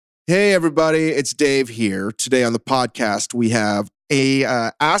Hey, everybody, it's Dave here. Today on the podcast, we have a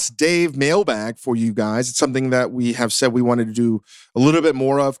Ask Dave mailbag for you guys. It's something that we have said we wanted to do a little bit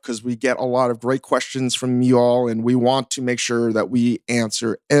more of because we get a lot of great questions from you all, and we want to make sure that we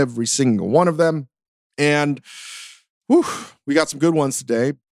answer every single one of them. And we got some good ones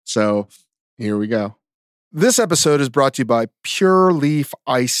today, so here we go. This episode is brought to you by Pure Leaf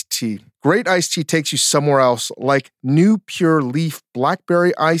Iced Tea. Great iced tea takes you somewhere else, like new Pure Leaf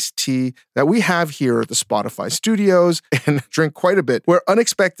Blackberry Iced Tea that we have here at the Spotify studios and drink quite a bit, where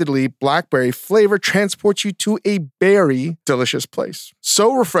unexpectedly blackberry flavor transports you to a berry delicious place.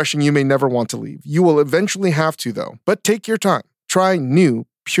 So refreshing you may never want to leave. You will eventually have to though, but take your time. Try new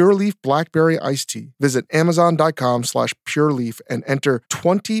Pure Leaf Blackberry Iced Tea. Visit Amazon.com/PureLeaf and enter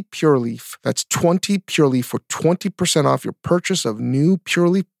 20 Pure Leaf. That's 20 Pure Leaf for 20% off your purchase of new Pure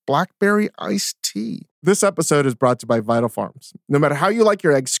Leaf Blackberry Iced Tea. This episode is brought to you by Vital Farms. No matter how you like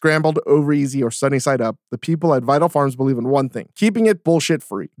your eggs, scrambled, over easy, or sunny side up, the people at Vital Farms believe in one thing: keeping it bullshit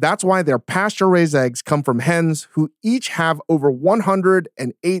free. That's why their pasture-raised eggs come from hens who each have over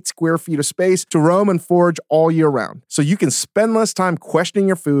 108 square feet of space to roam and forage all year round. So you can spend less time questioning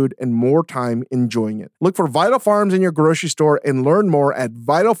your food and more time enjoying it. Look for Vital Farms in your grocery store and learn more at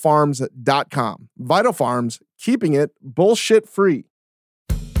vitalfarms.com. Vital Farms, keeping it bullshit free.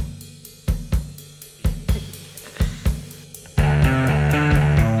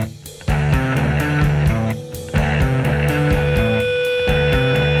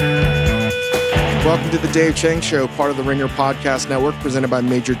 Welcome to the Dave Chang Show, part of the Ringer Podcast Network, presented by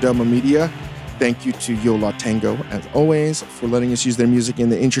Major Domo Media. Thank you to Yo La Tango, as always, for letting us use their music in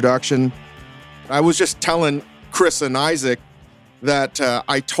the introduction. I was just telling Chris and Isaac that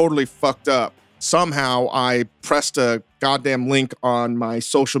I totally fucked up. Somehow I pressed a goddamn link on my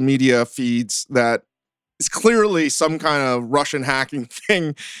social media feeds that is clearly some kind of Russian hacking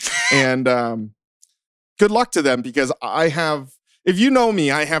thing. And good luck to them, because I have... If you know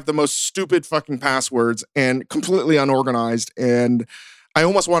me, I have the most stupid fucking passwords and completely unorganized. And I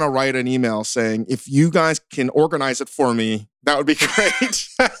almost want to write an email saying, if you guys can organize it for me, that would be great.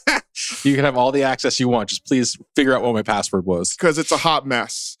 You can have all the access you want. Just please figure out what my password was. Because it's a hot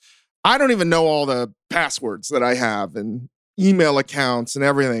mess. I don't even know all the passwords that I have and email accounts and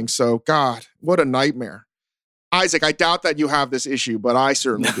everything. So, God, what a nightmare. Isaac, I doubt that you have this issue, but I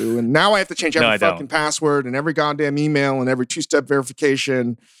certainly do. And now I have to change every fucking password and every goddamn email and every two-step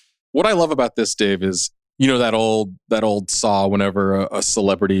verification. What I love about this, Dave, is, you know, that old saw whenever a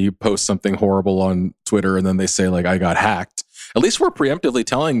celebrity posts something horrible on Twitter and then they say, like, I got hacked. At least we're preemptively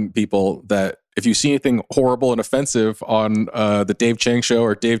telling people that if you see anything horrible and offensive on the Dave Chang Show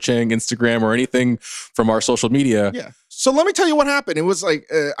or Dave Chang Instagram or anything from our social media. Yeah. So let me tell you what happened. It was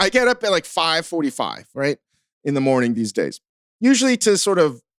like, I get up at like 5:45, right? In the morning these days, usually to sort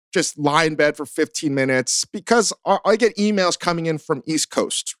of just lie in bed for 15 minutes because I get emails coming in from East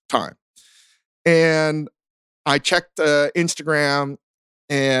Coast time. And I checked Instagram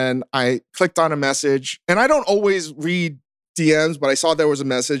and I clicked on a message, and I don't always read DMs, but I saw there was a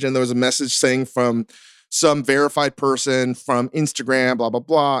message, and there was a message saying from some verified person from Instagram, blah, blah,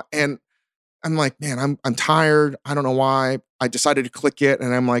 blah. And I'm like, man, I'm tired. I don't know why. I decided to click it,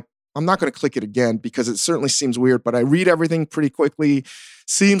 and I'm like, I'm not going to click it again because it certainly seems weird, but I read everything pretty quickly,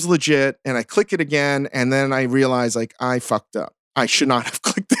 seems legit, and I click it again, and then I realize, like, I fucked up. I should not have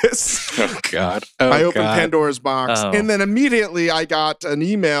clicked this. Oh, God. I opened Pandora's box, and then immediately I got an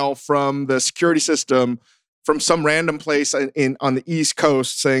email from the security system from some random place on the East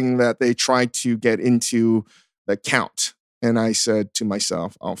Coast saying that they tried to get into the account. And I said to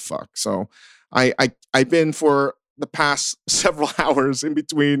myself, oh, fuck. So I've been for the past several hours in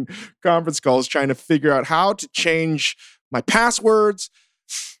between conference calls trying to figure out how to change my passwords,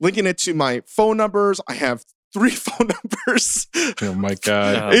 linking it to my phone numbers. I have 3 phone numbers. Oh my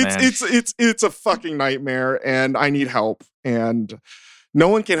God. It's a fucking nightmare, and I need help. And no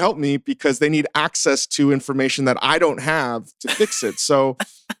one can help me because they need access to information that I don't have to fix it. So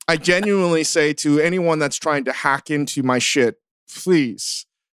I genuinely say to anyone that's trying to hack into my shit, please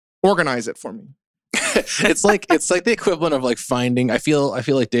organize it for me. It's like the equivalent of like finding. I feel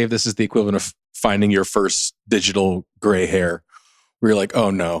like, Dave, this is the equivalent of finding your first digital gray hair, where you're like,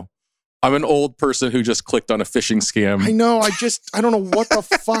 oh no, I'm an old person who just clicked on a phishing scam. I know. I don't know what the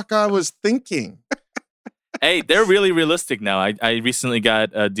fuck I was thinking. Hey, they're really realistic now. I recently got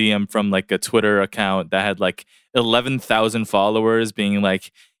a DM from like a Twitter account that had like 11,000 followers being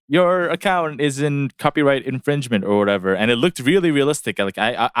like, your account is in copyright infringement or whatever. And it looked really realistic. Like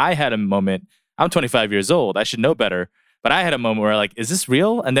I had a moment. I'm 25 years old. I should know better. But I had a moment where like, is this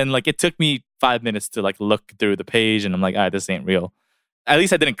real? And then like it took me 5 minutes to like look through the page and I'm like, this ain't real. At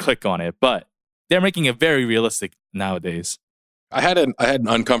least I didn't click on it, but they're making it very realistic nowadays. I had an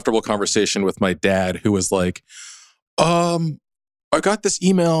uncomfortable conversation with my dad who was like, I got this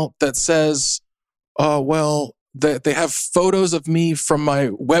email that says, well, that they have photos of me from my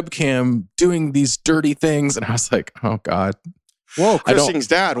webcam doing these dirty things. And I was like, oh God. Whoa, Christing's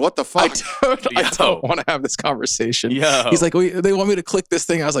dad, what the fuck? I don't want to have this conversation. Yo. He's like, they want me to click this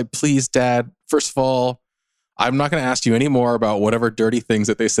thing. I was like, please, Dad, first of all, I'm not going to ask you any more about whatever dirty things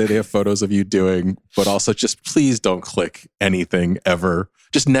that they say they have photos of you doing, but also just please don't click anything ever.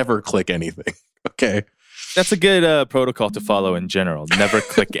 Just never click anything. Okay. That's a good protocol to follow in general. Never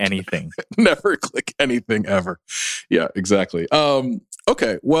click anything. Never click anything ever. Yeah, exactly.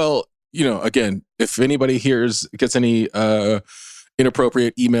 Okay. Well, again, if anybody gets any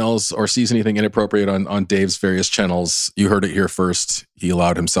inappropriate emails or sees anything inappropriate on Dave's various channels, you heard it here first. He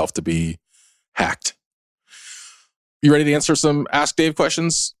allowed himself to be hacked. You ready to answer some Ask Dave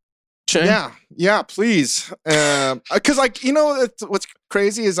questions, Cheng? Yeah, please. Because what's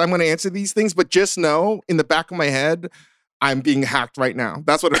crazy is I'm going to answer these things, but just know in the back of my head, I'm being hacked right now.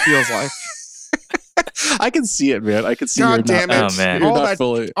 That's what it feels like. I can see it, man. I can see. God damn it! Oh, man. You're not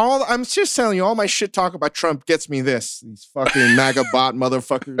fully. I'm just telling you, all my shit talk about Trump gets me this. These fucking MAGA bot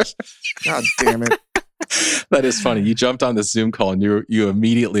motherfuckers. God damn it! That is funny. You jumped on the Zoom call and you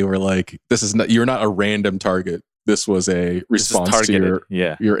immediately were like, "This is not. You're not a random target. This was a response to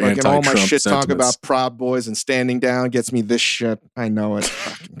your anti-Trump all my shit sentiments." Talk about Proud Boys and standing down gets me this shit. I know it.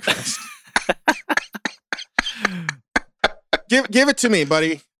 Fucking Christ. Give it to me,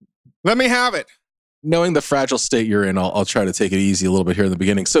 buddy. Let me have it. Knowing the fragile state you're in, I'll try to take it easy a little bit here in the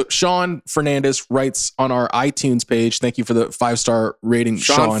beginning. So Sean Fernandez writes on our iTunes page, thank you for the 5-star rating,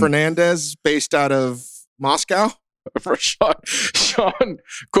 Sean Fernandez, based out of Moscow. Sean,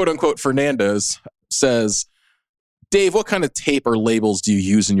 quote unquote, Fernandez says, Dave, what kind of tape or labels do you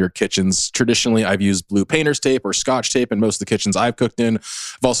use in your kitchens? Traditionally, I've used blue painter's tape or Scotch tape in most of the kitchens I've cooked in.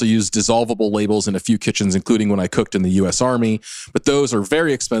 I've also used dissolvable labels in a few kitchens, including when I cooked in the U.S. Army. But those are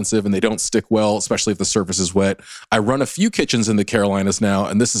very expensive and they don't stick well, especially if the surface is wet. I run a few kitchens in the Carolinas now,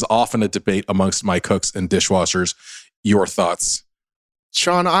 and this is often a debate amongst my cooks and dishwashers. Your thoughts?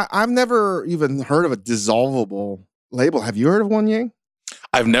 Sean, I've never even heard of a dissolvable label. Have you heard of one, Yang?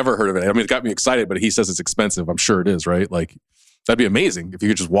 I've never heard of it. I mean, it got me excited, but he says it's expensive. I'm sure it is, right? Like, that'd be amazing if you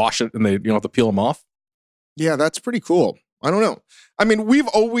could just wash it and you don't have to peel them off. Yeah, that's pretty cool. I don't know. I mean, we've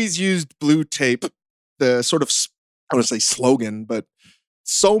always used blue tape, the sort of, I want to say slogan, but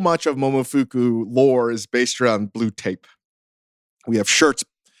so much of Momofuku lore is based around blue tape. We have shirts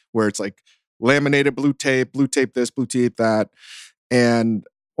where it's like laminated blue tape this, blue tape that. And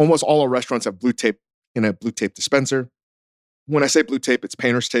almost all our restaurants have blue tape in a blue tape dispenser. When I say blue tape, it's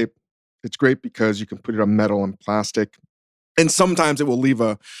painter's tape. It's great because you can put it on metal and plastic. And sometimes it will leave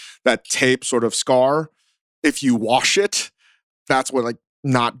that tape sort of scar. If you wash it, that's what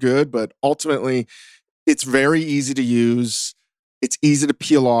not good. But ultimately, it's very easy to use. It's easy to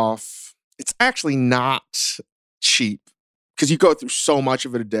peel off. It's actually not cheap because you go through so much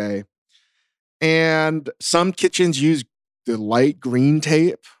of it a day. And some kitchens use the light green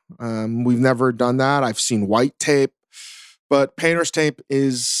tape. We've never done that. I've seen white tape. But painter's tape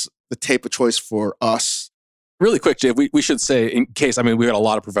is the tape of choice for us. Really quick, Dave, we should say, in case, I mean, we've got a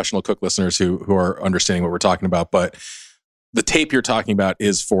lot of professional cook listeners who are understanding what we're talking about, but the tape you're talking about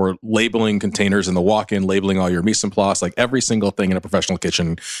is for labeling containers in the walk-in, labeling all your mise en place. Like every single thing in a professional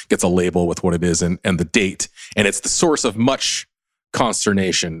kitchen gets a label with what it is and the date. And it's the source of much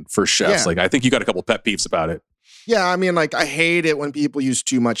consternation for chefs. Yeah. Like, I think you got a couple pet peeves about it. Yeah, I mean, I hate it when people use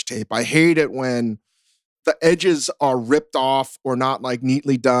too much tape. I hate it when the edges are ripped off or not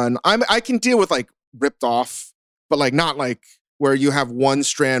neatly done. I can deal with ripped off, but not where you have one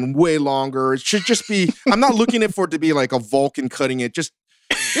strand way longer. It should just be, I'm not looking for it to be a Vulcan cutting it, just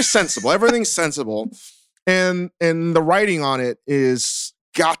sensible. Everything's sensible. And the writing on it is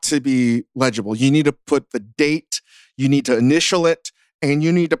got to be legible. You need to put the date, you need to initial it, and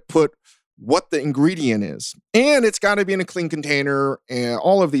you need to put what the ingredient is. And it's got to be in a clean container and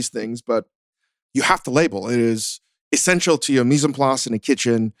all of these things, but you have to label. It is essential to your mise en place in a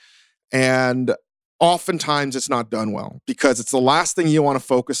kitchen. And oftentimes it's not done well because it's the last thing you want to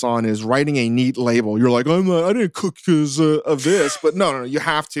focus on is writing a neat label. You're like, I didn't cook because of this, but no, you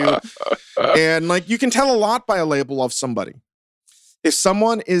have to. And you can tell a lot by a label of somebody. If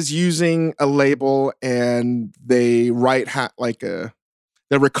someone is using a label and they write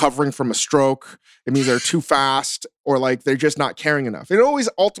they're recovering from a stroke, it means they're too fast or they're just not caring enough. It always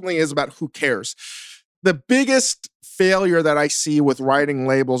ultimately is about who cares. The biggest failure that I see with writing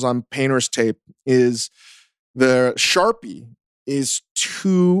labels on painter's tape is the Sharpie is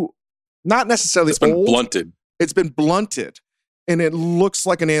too, not necessarily It's been old. blunted. It's been blunted, and it looks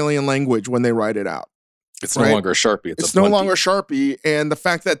like an alien language when they write it out. It's right? no longer a Sharpie. It's no longer a Sharpie, and the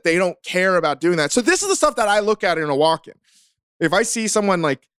fact that they don't care about doing that. So this is the stuff that I look at in a walk-in. If I see someone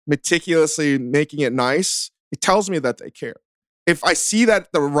like meticulously making it nice, it tells me that they care. If I see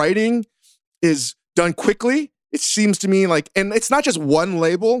that the writing is done quickly, it seems to me like, and it's not just one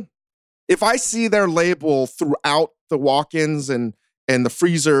label. If I see their label throughout the walk-ins and the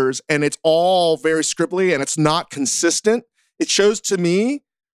freezers, and it's all very scribbly and it's not consistent, it shows to me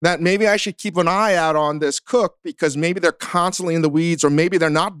that maybe I should keep an eye out on this cook because maybe they're constantly in the weeds, or maybe they're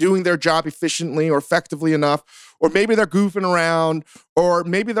not doing their job efficiently or effectively enough, or maybe they're goofing around, or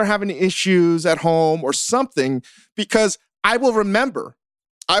maybe they're having issues at home or something, because I will remember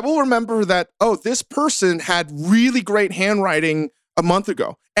that, oh, this person had really great handwriting a month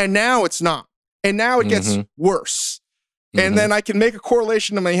ago, and now it's not. And now it gets worse. And then I can make a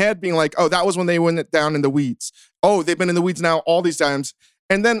correlation in my head being like, oh, that was when they went down in the weeds. Oh, they've been in the weeds now all these times.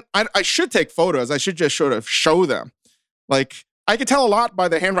 And then I should take photos. I should just sort of show them. Like, I can tell a lot by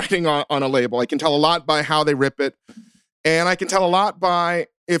the handwriting on a label. I can tell a lot by how they rip it. And I can tell a lot by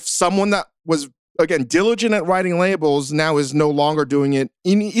if someone that was, again, diligent at writing labels now is no longer doing it,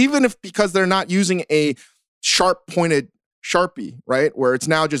 even if because they're not using a sharp-pointed Sharpie, right? Where it's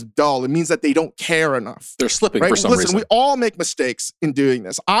now just dull. It means that they don't care enough. They're slipping right? for some reason. We all make mistakes in doing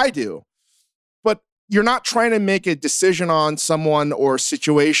this. I do. But you're not trying to make a decision on someone or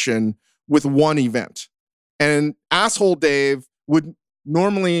situation with one event. And asshole Dave would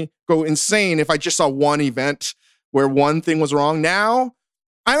normally go insane if I just saw one event where one thing was wrong. Now,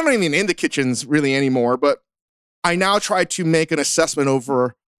 I'm not even in the kitchens really anymore, but I now try to make an assessment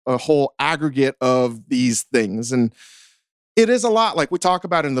over a whole aggregate of these things. And it is a lot, like we talk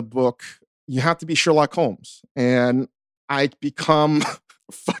about in the book. You have to be Sherlock Holmes, and I become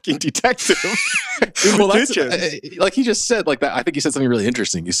a fucking detective. Well, that's like he just said, like that. I think he said something really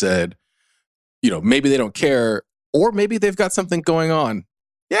interesting. You said, maybe they don't care, or maybe they've got something going on.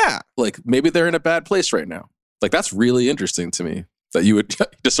 Yeah, like maybe they're in a bad place right now. Like that's really interesting to me that you would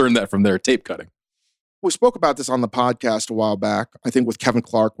discern that from their tape cutting. We spoke about this on the podcast a while back, I think with Kevin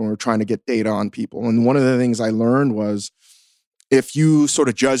Clark, when we were trying to get data on people. And one of the things I learned was, if you sort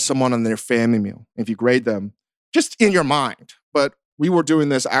of judge someone on their family meal, if you grade them just in your mind, but we were doing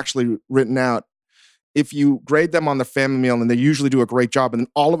this actually written out, if you grade them on the family meal and they usually do a great job, and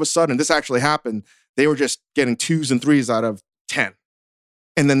all of a sudden, this actually happened, they were just getting 2s and 3s out of 10.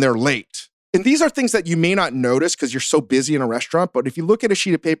 And then they're late. And these are things that you may not notice because you're so busy in a restaurant, but if you look at a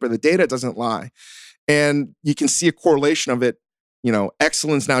sheet of paper, the data doesn't lie. And you can see a correlation of it,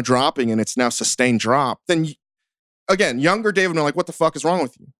 excellence now dropping and it's now sustained drop, then again, younger David and I'm like, what the fuck is wrong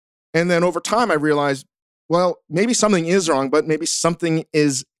with you? And then over time, I realized, well, maybe something is wrong, but maybe something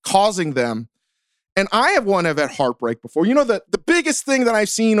is causing them. And I have had heartbreak before. The biggest thing that I've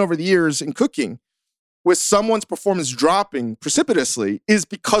seen over the years in cooking with someone's performance dropping precipitously is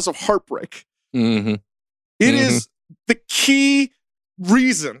because of heartbreak. It is the key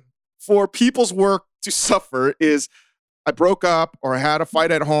reason for people's work to suffer is I broke up or I had a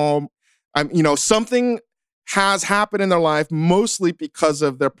fight at home. Something has happened in their life, mostly because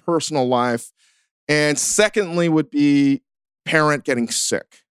of their personal life. And secondly would be parent getting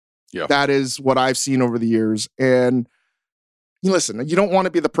sick. Yeah. That is what I've seen over the years. And listen, you don't want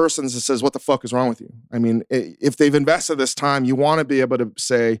to be the person that says, what the fuck is wrong with you? I mean, if they've invested this time, you want to be able to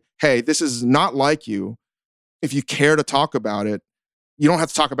say, hey, this is not like you. If you care to talk about it, you don't have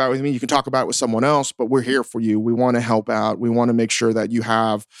to talk about it with me. You can talk about it with someone else, but we're here for you. We want to help out. We want to make sure that you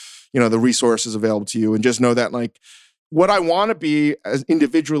have the resources available to you, and just know that like what I want to be as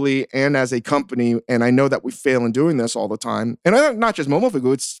individually and as a company, and I know that we fail in doing this all the time, and not just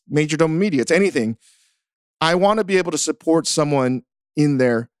Momofuku, it's Major Domo Media, it's anything. I want to be able to support someone in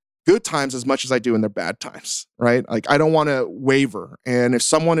their good times as much as I do in their bad times, right? Like I don't want to waver. And if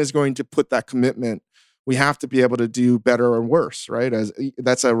someone is going to put that commitment, we have to be able to do better or worse, right? As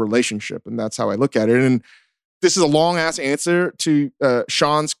that's a relationship, and that's how I look at it. And this is a long ass answer to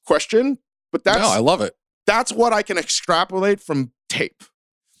Sean's question, but I love it. That's what I can extrapolate from tape.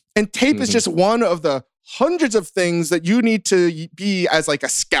 And tape is just one of the hundreds of things that you need to be as like a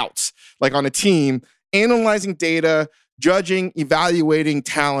scout, like on a team, analyzing data, judging, evaluating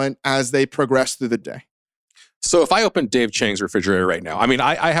talent as they progress through the day. So if I open Dave Chang's refrigerator right now, I mean,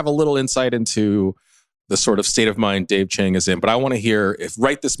 I have a little insight into the sort of state of mind Dave Chang is in, but I want to hear if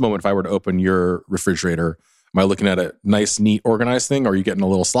right this moment, if I were to open your refrigerator, am I looking at a nice, neat, organized thing? Or are you getting a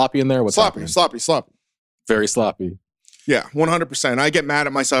little sloppy in there? What's happening? Sloppy. Very sloppy. Yeah, 100%. I get mad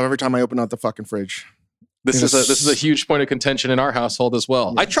at myself every time I open up the fucking fridge. This is a huge point of contention in our household as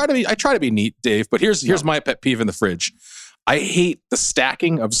well. Yeah. I try to be neat, Dave, but here's my pet peeve in the fridge. I hate the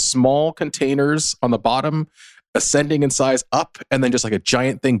stacking of small containers on the bottom, ascending in size up, and then just like a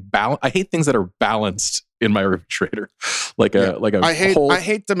giant thing I hate things that are balanced in my refrigerator. I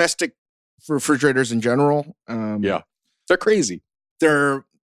hate domestic refrigerators in general. They're crazy. I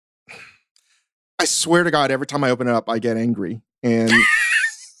swear to God, every time I open it up, I get angry. And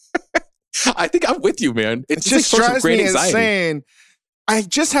I think I'm with you, man. It just drives me insane. I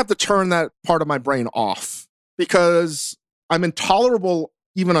just have to turn that part of my brain off because I'm intolerable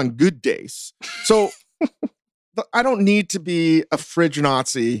even on good days. So I don't need to be a fridge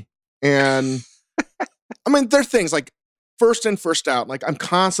Nazi. And I mean, there are things like first in, first out. Like I'm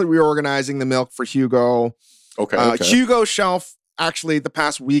constantly reorganizing the milk for Hugo. Okay. Hugo's shelf, actually, the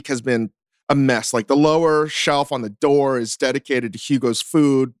past week has been a mess. Like the lower shelf on the door is dedicated to Hugo's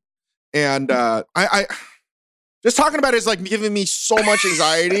food. And I just talking about it is like giving me so much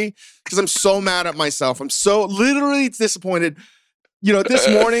anxiety because I'm so mad at myself. I'm so literally disappointed. You know, this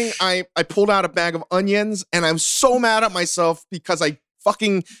morning I pulled out a bag of onions and I'm so mad at myself because they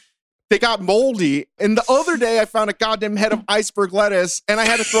got moldy. And the other day I found a goddamn head of iceberg lettuce and I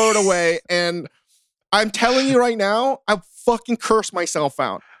had to throw it away. And I'm telling you right now, I fucking cursed myself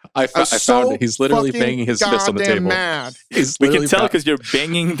out. I found it. He's literally banging his fist on the table. Mad. We can tell because you're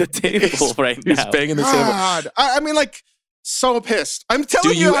banging the table right now. He's banging the God. table. I mean, like, so pissed. I'm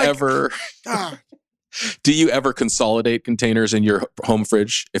telling you. Do you ever consolidate containers in your home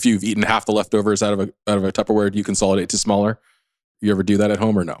fridge? If you've eaten half the leftovers out of a Tupperware, do you consolidate to smaller? You ever do that at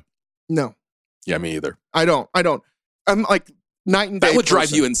home or no? No. Yeah, me either. I don't. I'm like night and day. That would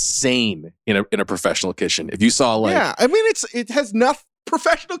drive you insane in a professional kitchen. If you saw like... Yeah, I mean, it has nothing...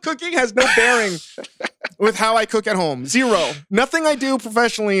 Professional cooking has no bearing with how I cook at home. Zero. Nothing I do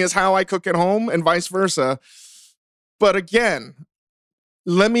professionally is how I cook at home and vice versa. But again,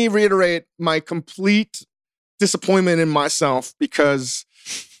 let me reiterate my complete disappointment in myself because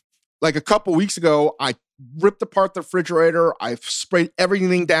like a couple weeks ago, I ripped apart the refrigerator. I sprayed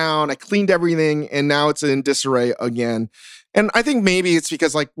everything down. I cleaned everything and now it's in disarray again. And I think maybe it's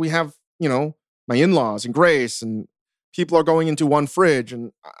because like we have, you know, my in-laws and Grace and people are going into one fridge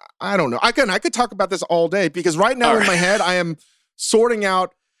and I don't know. I could talk about this all day because right now in my head, I am sorting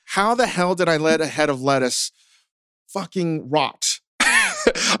out how the hell did I let a head of lettuce fucking rot?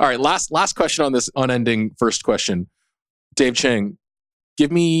 All right. Last question on this unending first question. Dave Chang,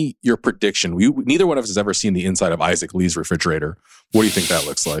 give me your prediction. Neither one of us has ever seen the inside of Isaac Lee's refrigerator. What do you think that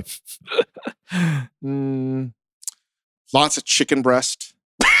looks like? Lots of chicken breast.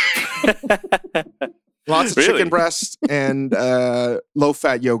 Lots of chicken breast and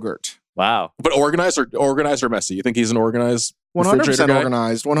low-fat yogurt. Wow. But organized or messy? You think he's an organized 100%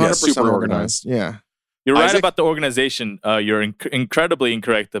 organized. 100% super organized. Yeah. You're right about the organization. You're incredibly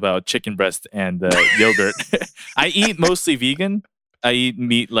incorrect about chicken breast and yogurt. I eat mostly vegan. I eat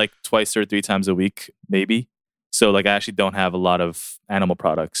meat like twice or three times a week, maybe. So like I actually don't have a lot of animal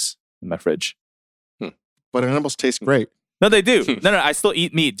products in my fridge. But animals taste great. No, they do. No, I still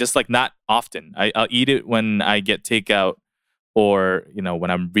eat meat, just like not often. I'll eat it when I get takeout or, you know,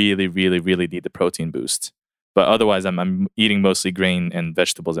 when I'm really, really, really need the protein boost. But otherwise, I'm eating mostly grain and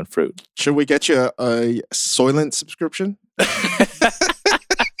vegetables and fruit. Should we get you a Soylent subscription?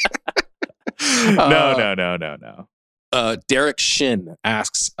 No. Derek Shin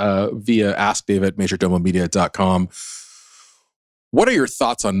asks via askdave@majordomomedia.com, what are your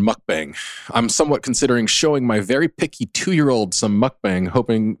thoughts on mukbang? I'm somewhat considering showing my very picky 2-year-old some mukbang,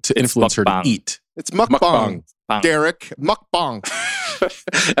 hoping to influence her to eat. It's mukbang. Derek, mukbang.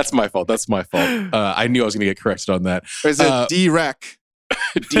 That's my fault. I knew I was going to get corrected on that. Or is it D-Rec?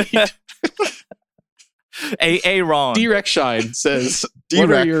 Wrong. D-Rec Shine says,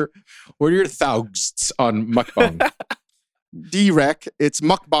 what are your thoughts on mukbang? D-Rec, it's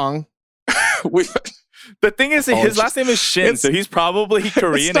mukbang. The thing is, his last name is Shin, so he's probably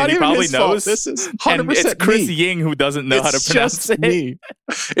Korean and he probably knows. This is 100% and it's Chris Ying who doesn't know how to pronounce it.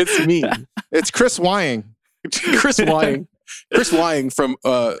 It's me. It's Chris Wying. Chris Wying from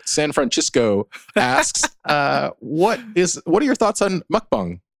San Francisco asks, what are your thoughts on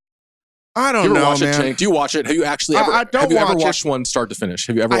mukbang? I don't know, man. Do you watch it? Have you actually ever? Have you ever watched one start to finish?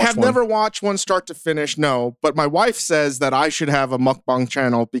 Have you ever? I have never watched one start to finish. No, but my wife says that I should have a mukbang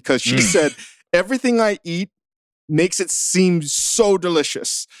channel because she said everything I eat makes it seem so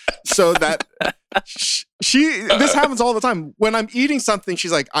delicious. So that this happens all the time. When I'm eating something,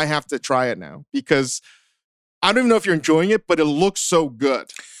 she's like, I have to try it now because I don't even know if you're enjoying it, but it looks so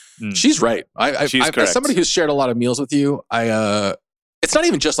good. She's right. She's correct. As somebody who's shared a lot of meals with you, it's not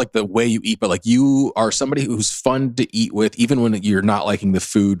even just like the way you eat, but like you are somebody who's fun to eat with, even when you're not liking the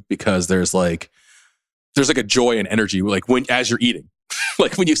food, because there's like a joy and energy, like as you're eating.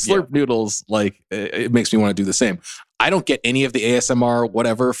 Like when you slurp noodles, like it makes me want to do the same. I don't get any of the ASMR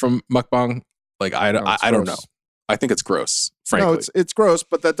whatever from mukbang. Like I don't know. I think it's gross, frankly. No, it's gross,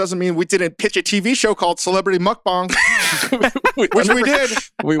 but that doesn't mean we didn't pitch a TV show called Celebrity Mukbang, which we did.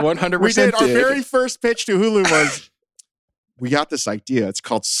 We 100% we did. Our very first pitch to Hulu was, we got this idea. It's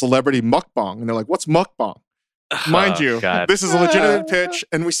called Celebrity Mukbang. And they're like, what's mukbang? Mind you, God. This is a legitimate pitch.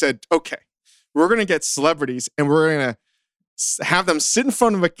 And we said, okay, we're going to get celebrities and we're going to have them sit in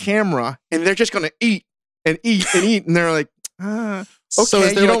front of a camera and they're just going to eat and eat and eat. And they're like, okay, so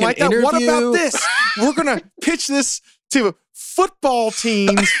you don't like that? What about this? We're going to pitch this to football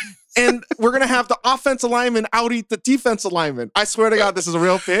teams and we're going to have the offensive lineman out-eat the defensive lineman. I swear to God, this is a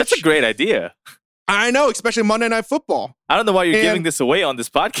real pitch. That's a great idea. I know, especially Monday Night Football. I don't know why you're giving this away on this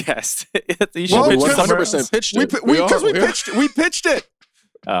podcast. You should Well, pitch we it somewhere 100% else. pitched it. We pitched it.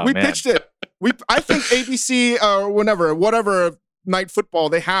 Oh, We man. pitched it. I think ABC or whatever night football,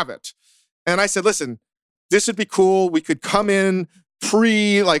 they have it. And I said, listen, this would be cool. We could come in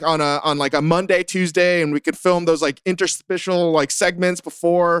like on a Monday, Tuesday, and we could film those like interstitial like segments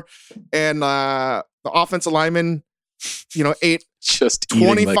before. And the offensive lineman, ate just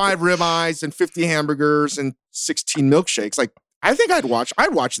 25 ribeyes and 50 hamburgers and 16 milkshakes. Like, I think I'd watch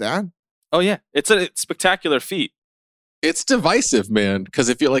that. Oh, yeah. It's a spectacular feat. It's divisive, man. Because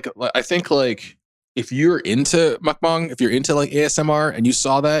if you're I think like if you're into mukbang, if you're into like ASMR and you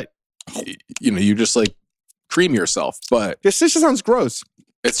saw that, you just like cream yourself. But This just sounds gross.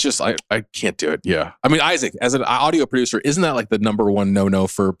 it's just, I can't do it. Yeah. I mean, Isaac, as an audio producer, isn't that like the number one no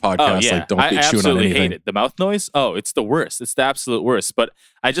for podcasts? Oh, yeah. Like, don't I be chewing on absolutely anything. hate it. The mouth noise, it's the worst. It's the absolute worst. But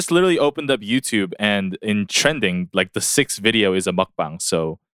I just literally opened up YouTube and in trending, like the 6th video is a mukbang.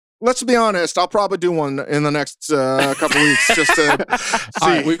 So Let's be honest. I'll probably do one in the next couple weeks just to All see.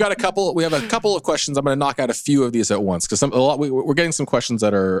 right, we have a couple of questions. I'm going to knock out a few of these at once because we're getting some questions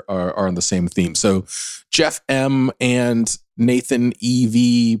that are on the same theme. So Jeff M and Nathan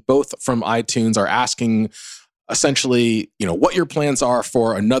EV, both from iTunes, are asking essentially, what your plans are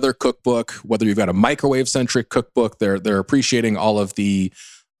for another cookbook, whether you've got a microwave centric cookbook. They're appreciating all of the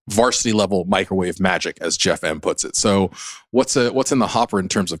varsity level microwave magic, as Jeff M puts it. So what's in the hopper in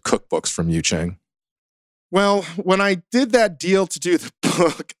terms of cookbooks from you, Chang? Well, when I did that deal to do the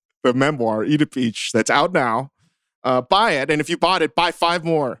book, the memoir, Eat a Peach, that's out now, buy it. And if you bought it, buy 5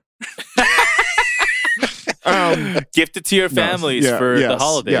 more. gift it to your families for the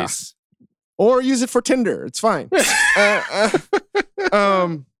holidays. Yeah. Or use it for Tinder. It's fine.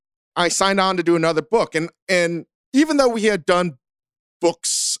 I signed on to do another book. And even though we had done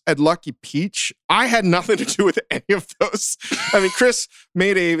books at Lucky Peach, I had nothing to do with any of those. I mean, Chris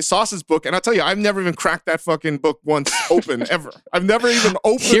made a sausage book, and I'll tell you, I've never even cracked that fucking book once open, ever. I've never even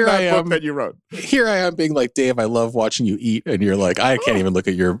opened that book that you wrote. Here I am being like, Dave, I love watching you eat, and you're like, I can't even look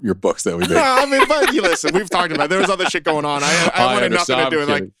at your books that we made. I mean, but you listen, we've talked about it. There was other shit going on. I wanted nothing to do with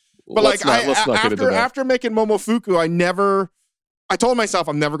it. But let's not get into that. After making Momofuku, I told myself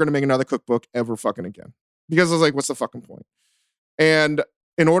I'm never going to make another cookbook ever fucking again. Because I was like, what's the fucking point? And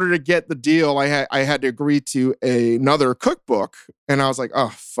in order to get the deal, I had to agree to another cookbook. And I was like,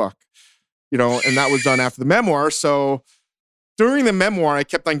 oh, fuck. And that was done after the memoir. So during the memoir, I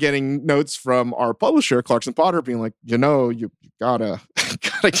kept on getting notes from our publisher, Clarkson Potter, being like, you gotta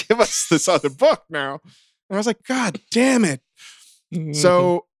give us this other book now. And I was like, God damn it.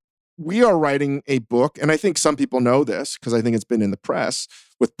 So we are writing a book, and I think some people know this because I think it's been in the press,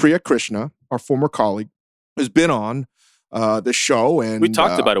 with Priya Krishna, our former colleague, who's been on the show. And we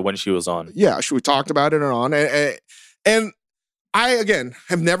talked about it when she was on. Yeah, we talked about it on. And I, again,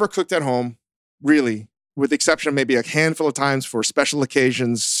 have never cooked at home, really, with the exception of maybe a handful of times for special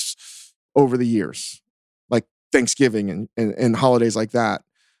occasions over the years, like Thanksgiving and holidays like that.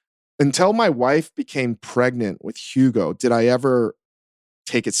 Until my wife became pregnant with Hugo, did I ever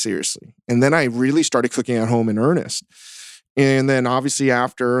take it seriously. And then I really started cooking at home in earnest. And then obviously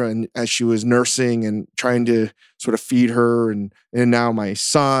after, and as she was nursing and trying to sort of feed her, and now my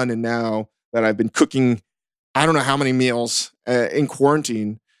son, and now that I've been cooking, I don't know how many meals in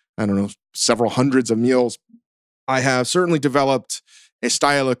quarantine, I don't know, several hundreds of meals, I have certainly developed a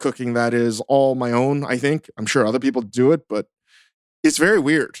style of cooking that is all my own, I think. I'm sure other people do it, but it's very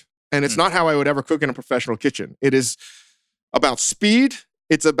weird. And it's not how I would ever cook in a professional kitchen. It is about speed.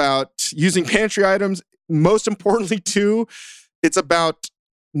 It's about using pantry items. Most importantly, too, it's about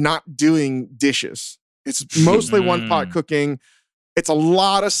not doing dishes. It's mostly one-pot cooking. It's a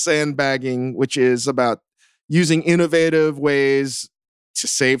lot of sandbagging, which is about using innovative ways to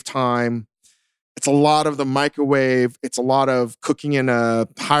save time. It's a lot of the microwave. It's a lot of cooking in a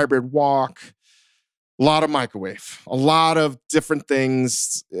hybrid wok. A lot of microwave. A lot of different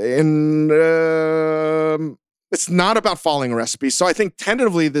things. And it's not about following a recipe. So I think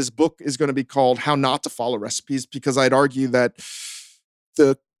tentatively this book is going to be called How Not to Follow Recipes, because I'd argue that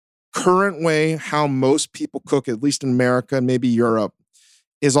the current way how most people cook, at least in America and maybe Europe,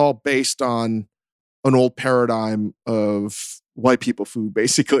 is all based on an old paradigm of white people food,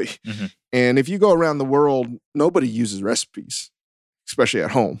 basically. Mm-hmm. And if you go around the world, nobody uses recipes, especially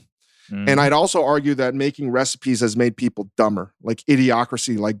at home. Mm-hmm. And I'd also argue that making recipes has made people dumber, like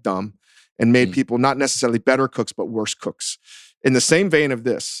Idiocracy, like dumb, and made people not necessarily better cooks, but worse cooks. In the same vein of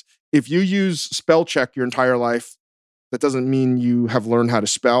this, if you use spell check your entire life, that doesn't mean you have learned how to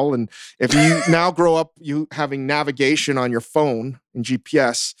spell. And if you now grow up you having navigation on your phone and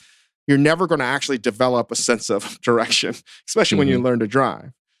GPS, you're never going to actually develop a sense of direction, especially when you learn to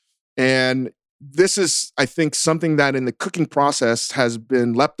drive. And this is, I think, something that in the cooking process has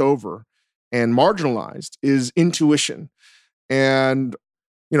been leapt over and marginalized is intuition. And,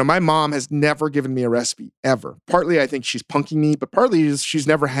 you know, my mom has never given me a recipe ever. Partly, I think she's punking me, but partly is she's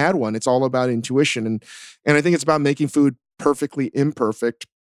never had one. It's all about intuition. And I think it's about making food perfectly imperfect.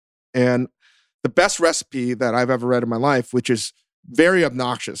 And the best recipe that I've ever read in my life, which is very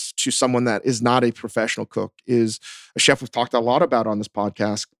obnoxious to someone that is not a professional cook, is a chef we've talked a lot about on this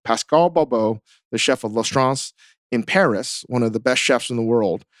podcast, Pascal Balbo, the chef of L'Astrance in Paris, one of the best chefs in the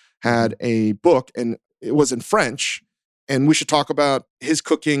world, had a book, and it was in French. And we should talk about his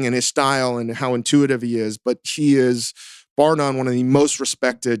cooking and his style and how intuitive he is. But he is, bar none, one of the most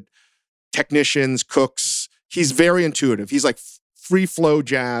respected technicians, cooks. He's very intuitive. He's like free flow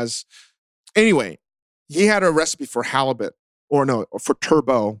jazz. Anyway, he had a recipe for halibut, or for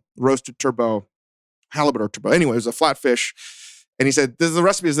turbot, roasted turbot, halibut or turbot. Anyway, it was a flat fish. And he said, the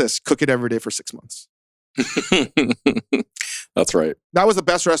recipe is this: cook it every day for 6 months. That's right. That was the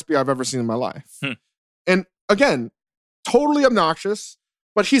best recipe I've ever seen in my life. And again, totally obnoxious,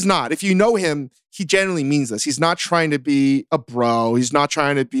 but he's not. If you know him, he genuinely means this. He's not trying to be a bro. He's not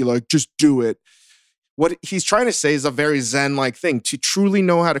trying to be like, just do it. What he's trying to say is a very Zen-like thing. To truly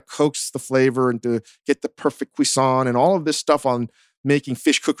know how to coax the flavor and to get the perfect cuisson and all of this stuff on making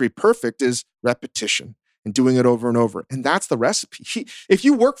fish cookery perfect is repetition and doing it over and over. And that's the recipe. If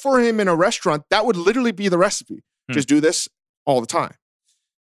you work for him in a restaurant, that would literally be the recipe. Just do this all the time.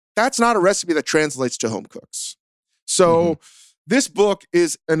 That's not a recipe that translates to home cooks. So this book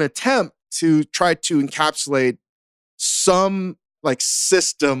is an attempt to try to encapsulate some like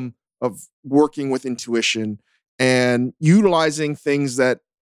system of working with intuition and utilizing things that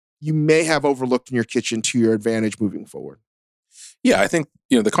you may have overlooked in your kitchen to your advantage moving forward. Yeah, I think,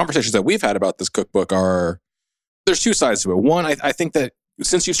 the conversations that we've had about this cookbook there's two sides to it. One, I think that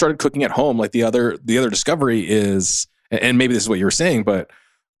since you started cooking at home, like the other discovery is, and maybe this is what you were saying, but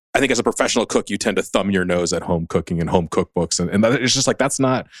I think as a professional cook, you tend to thumb your nose at home cooking and home cookbooks. And it's just like,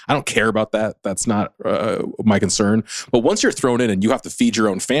 I don't care about that. That's not my concern. But once you're thrown in and you have to feed your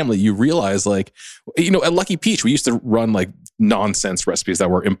own family, you realize like, at Lucky Peach, we used to run like nonsense recipes that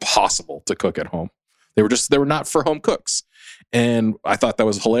were impossible to cook at home. They were not for home cooks. And I thought that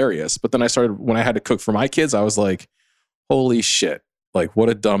was hilarious. But then when I had to cook for my kids, I was like, holy shit. Like, what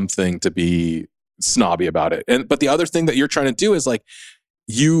a dumb thing to be snobby about it. But the other thing that you're trying to do is like,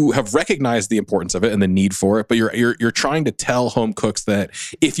 you have recognized the importance of it and the need for it, but you're trying to tell home cooks that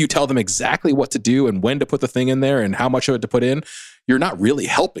if you tell them exactly what to do and when to put the thing in there and how much of it to put in, you're not really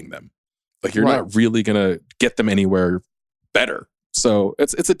helping them. Like you're not really going to get them anywhere better. So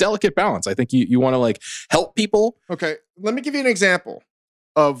it's a delicate balance. I think you want to like help people. Okay, let me give you an example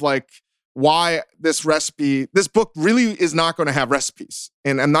of like why this book really is not going to have recipes.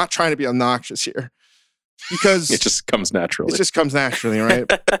 And I'm not trying to be obnoxious here. Because it just comes naturally. It just comes naturally, right?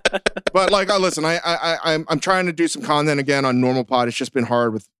 But like, listen, I'm trying to do some content again on Normal Pod. It's just been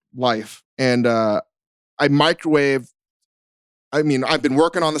hard with life, and I microwave. I mean, I've been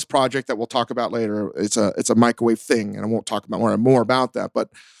working on this project that we'll talk about later. It's a microwave thing, and I won't talk about more about that. But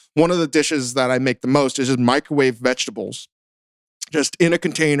one of the dishes that I make the most is just microwave vegetables, just in a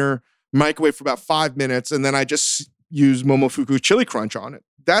container, microwave for about 5 minutes, and then I just use Momofuku chili crunch on it.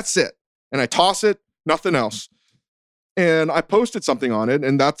 That's it, and I toss it. Nothing else. And I posted something on it,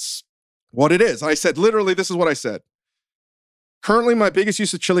 and that's what it is. I said, literally, this is what I said. Currently, my biggest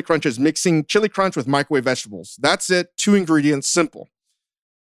use of chili crunch is mixing chili crunch with microwave vegetables. That's it. 2 ingredients, simple.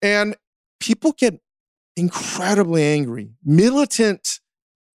 And people get incredibly angry, militant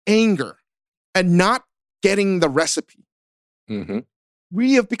anger at not getting the recipe. Mm-hmm.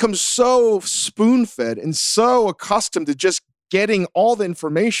 We have become so spoon-fed and so accustomed to just getting all the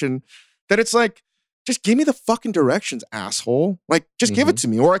information that it's like, just give me the fucking directions, asshole. Like, just give it to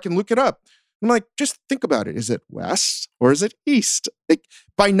me, or I can look it up. I'm like, just think about it. Is it west or is it east? Like,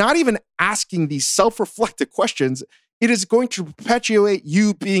 by not even asking these self-reflective questions, it is going to perpetuate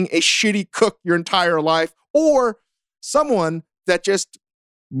you being a shitty cook your entire life, or someone that just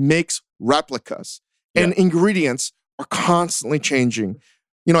makes replicas. And ingredients are constantly changing.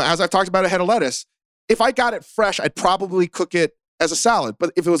 You know, as I've talked about a head of lettuce, if I got it fresh, I'd probably cook it as a salad.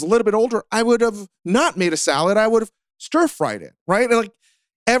 But if it was a little bit older, I would have not made a salad. I would have stir-fried it, right? And like,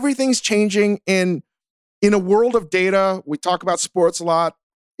 everything's changing. And in a world of data, we talk about sports a lot.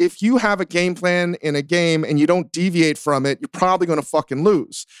 If you have a game plan in a game and you don't deviate from it, you're probably going to fucking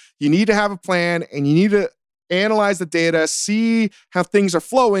lose. You need to have a plan, and you need to analyze the data, see how things are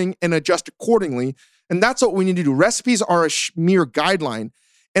flowing, and adjust accordingly. And that's what we need to do. Recipes are a mere guideline.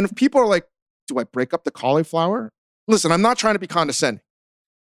 And if people are like, do I break up the cauliflower? Listen, I'm not trying to be condescending.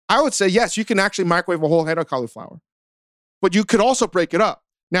 I would say, yes, you can actually microwave a whole head of cauliflower, but you could also break it up.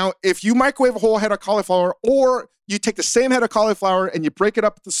 Now, if you microwave a whole head of cauliflower, or you take the same head of cauliflower and you break it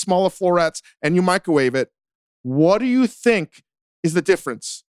up into smaller florets and you microwave it, what do you think is the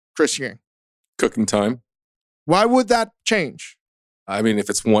difference, Chris Yang? Cooking time. Why would that change? I mean, if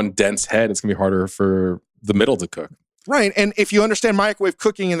it's one dense head, it's going to be harder for the middle to cook. Right. And if you understand microwave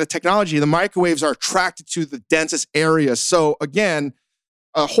cooking and the technology, the microwaves are attracted to the densest areas. So again,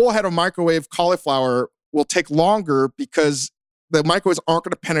 a whole head of microwave cauliflower will take longer because the microwaves aren't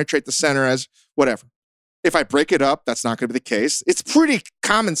going to penetrate the center as whatever. If I break it up, that's not going to be the case. It's pretty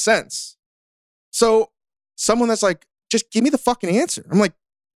common sense. So someone that's like, just give me the fucking answer. I'm like,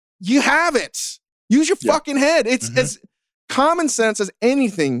 you have it. Use your fucking head. It's as common sense as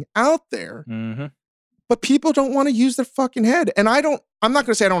anything out there. But people don't want to use their fucking head. And I'm not going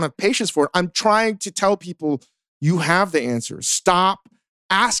to say I don't have patience for it. I'm trying to tell people you have the answers. Stop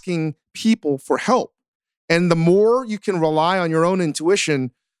asking people for help. And the more you can rely on your own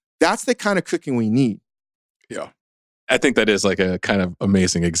intuition, that's the kind of cooking we need. Yeah. I think that is like a kind of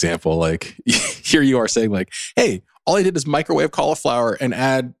amazing example. Like, here you are saying like, hey, all I did is microwave cauliflower and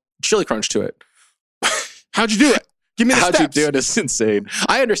add chili crunch to it. How'd you do it? Give me the steps. How'd you do it? It's insane.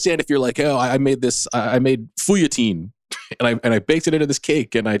 I understand if you're like, oh, I made fouilletine and I baked it into this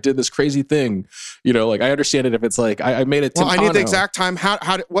cake and I did this crazy thing. You know, like I understand it if it's like I made it. Well, I need the exact time.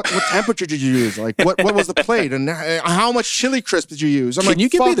 What temperature did you use? Like what was the plate and how much chili crisp did you use? Can you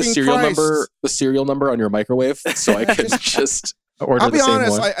give me the serial number on your microwave so I can just order the same one? I'll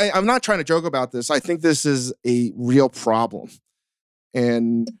be honest. I'm not trying to joke about this. I think this is a real problem.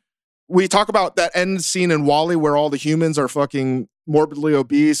 And we talk about that end scene in WALL-E where all the humans are fucking morbidly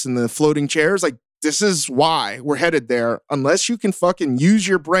obese and the floating chairs. Like, this is why we're headed there. Unless you can fucking use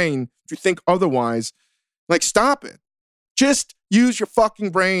your brain to think otherwise, like, stop it. Just use your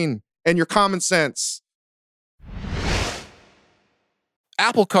fucking brain and your common sense.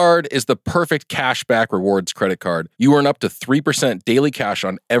 Apple Card is the perfect cashback rewards credit card. You earn up to 3% daily cash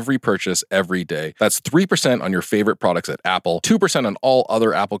on every purchase every day. That's 3% on your favorite products at Apple, 2% on all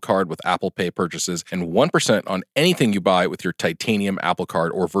other Apple Card with Apple Pay purchases, and 1% on anything you buy with your titanium Apple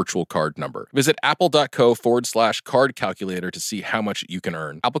Card or virtual card number. Visit apple.co/card calculator to see how much you can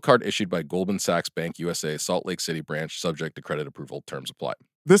earn. Apple Card issued by Goldman Sachs Bank USA, Salt Lake City branch, subject to credit approval. Terms apply.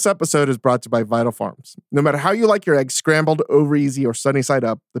 This episode is brought to you by Vital Farms. No matter how you like your eggs, scrambled, over easy, or sunny side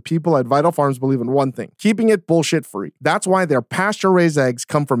up, the people at Vital Farms believe in one thing: keeping it bullshit free. That's why their pasture-raised eggs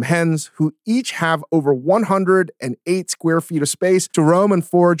come from hens who each have over 108 square feet of space to roam and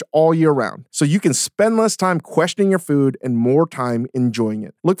forage all year round. So you can spend less time questioning your food and more time enjoying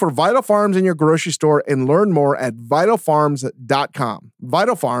it. Look for Vital Farms in your grocery store and learn more at vitalfarms.com.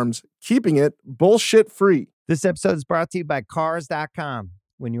 Vital Farms, keeping it bullshit free. This episode is brought to you by Cars.com.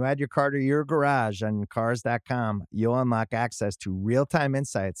 When you add your car to your garage on Cars.com, you'll unlock access to real-time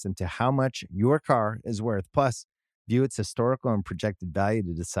insights into how much your car is worth. Plus, view its historical and projected value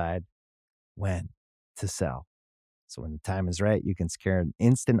to decide when to sell. So when the time is right, you can secure an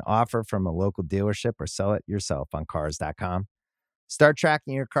instant offer from a local dealership or sell it yourself on Cars.com. Start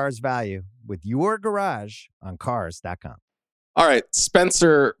tracking your car's value with your garage on Cars.com. All right.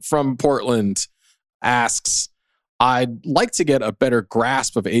 Spencer from Portland asks, I'd like to get a better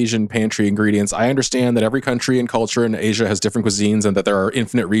grasp of Asian pantry ingredients. I understand that every country and culture in Asia has different cuisines and that there are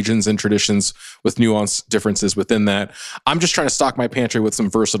infinite regions and traditions with nuanced differences within that. I'm just trying to stock my pantry with some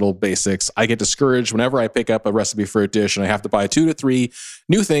versatile basics. I get discouraged whenever I pick up a recipe for a dish and I have to buy 2 to 3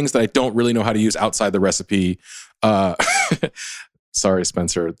 new things that I don't really know how to use outside the recipe. Sorry,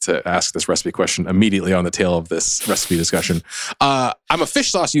 Spencer, to ask this recipe question immediately on the tail of this recipe discussion. I'm a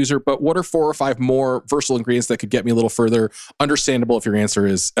fish sauce user, but what are 4 or 5 more versatile ingredients that could get me a little further? Understandable if your answer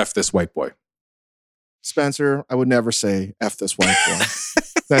is F this white boy. Spencer, I would never say F this white boy.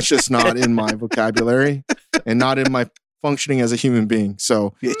 That's just not in my vocabulary and not in my functioning as a human being.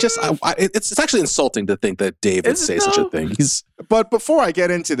 So it's actually insulting to think that Dave would say such a thing. But before I get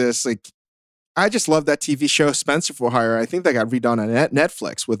into this, like, I just love that TV show Spencer for Hire. I think that got redone on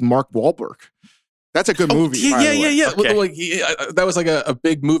Netflix with Mark Wahlberg. That's a good movie. Yeah. Okay. Like, that was like a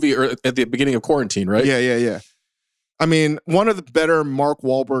big movie at the beginning of quarantine, right? Yeah. I mean, one of the better Mark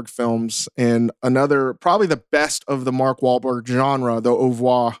Wahlberg films, and another, probably the best of the Mark Wahlberg genre, the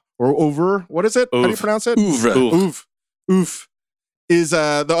Oeuvre, or Over, what is it? How do you pronounce it? Oeuvre. Is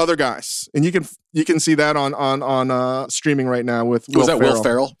The Other Guys. And you can see that on streaming right now with Will Ferrell. Will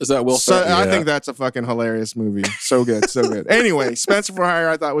Ferrell? Is that Will Ferrell? I think that's a fucking hilarious movie. So good, so good. Anyway, Spencer for Hire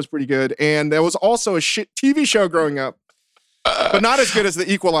I thought was pretty good. And there was also a shit TV show growing up. But not as good as The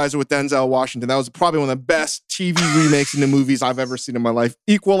Equalizer with Denzel Washington. That was probably one of the best TV remakes into movies I've ever seen in my life.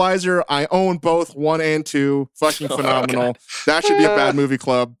 Equalizer, I own both 1 and 2. Fucking phenomenal. That should be a bad movie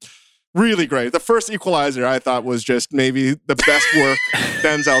club. Really great. The first Equalizer I thought was just maybe the best work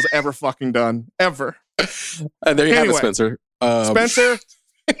Denzel's ever fucking done. Ever. And there you have it, Spencer. Spencer,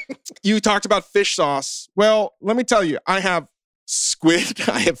 you talked about fish sauce. Well, let me tell you, I have squid,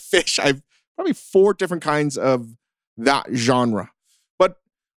 I have fish, I have probably 4 different kinds of that genre. But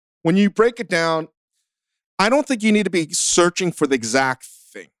when you break it down, I don't think you need to be searching for the exact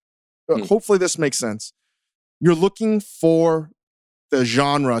thing. Hopefully this makes sense. You're looking for the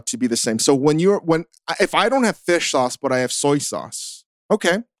genre to be the same. So if I don't have fish sauce, but I have soy sauce,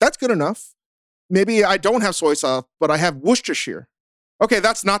 okay, that's good enough. Maybe I don't have soy sauce, but I have Worcestershire. Okay,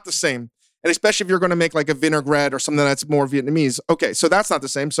 that's not the same. And especially if you're going to make like a vinaigrette or something that's more Vietnamese. Okay, so that's not the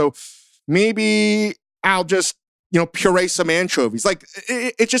same. So maybe I'll just, puree some anchovies. Like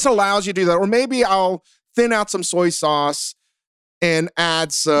it just allows you to do that. Or maybe I'll thin out some soy sauce and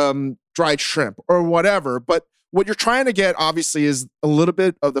add some dried shrimp or whatever. But what you're trying to get, obviously, is a little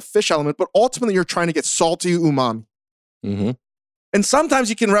bit of the fish element, but ultimately you're trying to get salty umami. Mm-hmm. And sometimes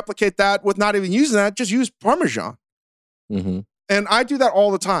you can replicate that with not even using that, just use Parmesan. Mm-hmm. And I do that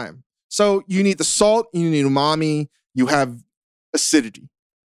all the time. So you need the salt, you need umami, you have acidity.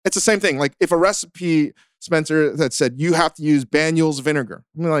 It's the same thing. Like if a recipe, Spencer, that said you have to use Banyuls vinegar,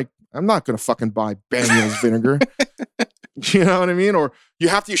 I'm like, I'm not going to fucking buy Banyuls vinegar. You know what I mean? Or you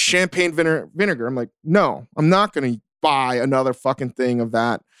have to use champagne vinegar. I'm like, no, I'm not going to buy another fucking thing of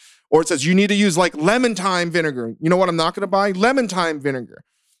that. Or it says you need to use like lemon thyme vinegar. You know what I'm not going to buy? Lemon thyme vinegar.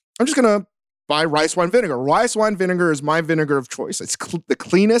 I'm just going to buy rice wine vinegar. Rice wine vinegar is my vinegar of choice. It's the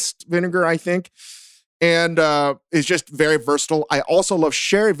cleanest vinegar, I think. And it's just very versatile. I also love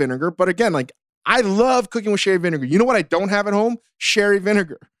sherry vinegar. But again, like I love cooking with sherry vinegar. You know what I don't have at home? Sherry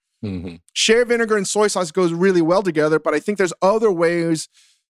vinegar. Mm-hmm. Sherry vinegar and soy sauce goes really well together, but I think there's other ways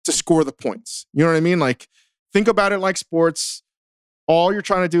to score the points. You know what I mean? Like, think about it like sports. All you're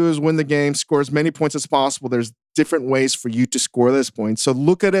trying to do is win the game, score as many points as possible. There's different ways for you to score those points. So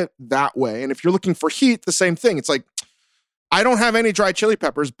look at it that way. And if you're looking for heat, the same thing. It's like, I don't have any dried chili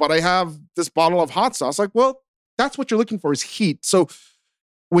peppers, but I have this bottle of hot sauce. Like, well, that's what you're looking for is heat. So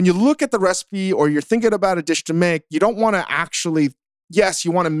when you look at the recipe or you're thinking about a dish to make, you don't want to actually, yes,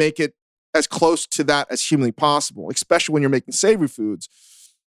 you want to make it as close to that as humanly possible, especially when you're making savory foods.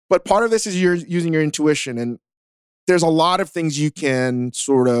 But part of this is you're using your intuition. And there's a lot of things you can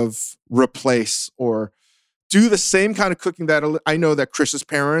sort of replace or do the same kind of cooking that I know that Chris's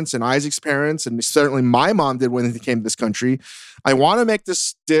parents and Isaac's parents, and certainly my mom did when they came to this country. I want to make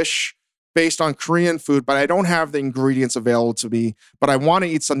this dish based on Korean food, but I don't have the ingredients available to me, but I want to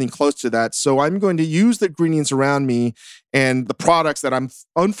eat something close to that. So I'm going to use the ingredients around me and the products that I'm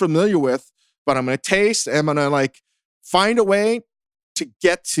unfamiliar with, but I'm going to taste and I'm going to like find a way to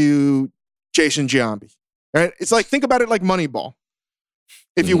get to Jason Giambi. Right? It's like, think about it like Moneyball.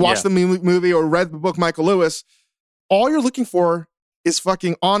 If you watch the movie or read the book Michael Lewis, all you're looking for is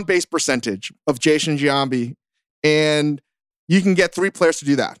fucking on-base percentage of Jason Giambi, and you can get 3 players to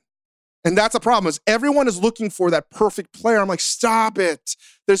do that. And that's a problem, is everyone is looking for that perfect player. I'm like, stop it.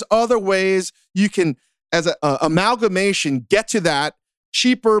 There's other ways you can, as an amalgamation, get to that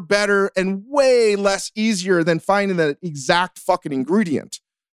cheaper, better, and way less easier than finding that exact fucking ingredient.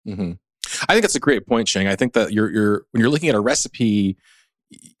 Mm-hmm. I think that's a great point, Sheng. I think that when you're looking at a recipe,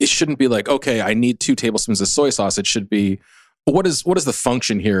 it shouldn't be like, okay, I need 2 tablespoons of soy sauce. It should be, what is the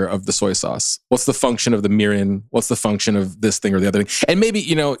function here of the soy sauce? What's the function of the mirin? What's the function of this thing or the other thing? And maybe,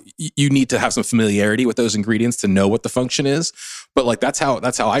 you need to have some familiarity with those ingredients to know what the function is. But like, that's how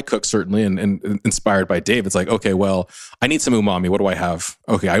I cook, certainly. And inspired by Dave, it's like, okay, well, I need some umami. What do I have?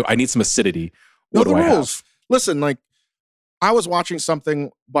 Okay, I need some acidity. What do I have? Listen, like, I was watching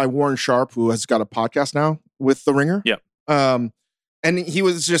something by Warren Sharp, who has got a podcast now with The Ringer. Yep. And he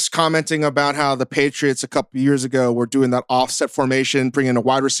was just commenting about how the Patriots a couple of years ago were doing that offset formation, bringing a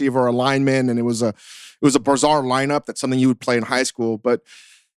wide receiver or a lineman, and it was a bizarre lineup. That's something you would play in high school. But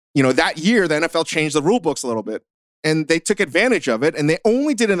that year the NFL changed the rule books a little bit, and they took advantage of it. And they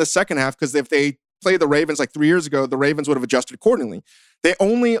only did it in the second half because if they played the Ravens like 3 years ago, the Ravens would have adjusted accordingly. They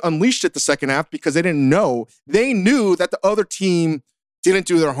only unleashed it the second half because they didn't know. They knew that the other team didn't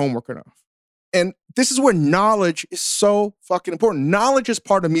do their homework enough. And this is where knowledge is so fucking important. Knowledge is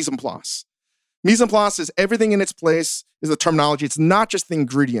part of mise en place. Mise en place is everything in its place, is the terminology. It's not just the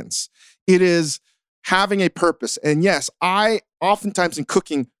ingredients. It is having a purpose. And yes, I oftentimes in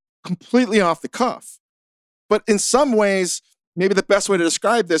cooking completely off the cuff. But in some ways, maybe the best way to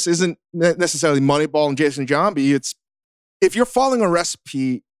describe this isn't necessarily Moneyball and Jason Giambi. It's if you're following a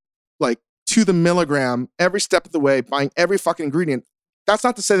recipe like to the milligram every step of the way, buying every fucking ingredient, that's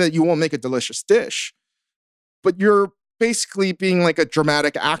not to say that you won't make a delicious dish, but you're basically being like a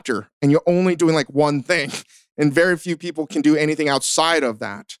dramatic actor and you're only doing like one thing, and very few people can do anything outside of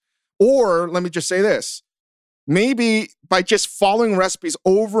that. Or let me just say this, maybe by just following recipes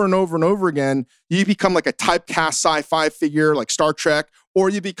over and over and over again, you become like a typecast sci-fi figure like Star Trek, or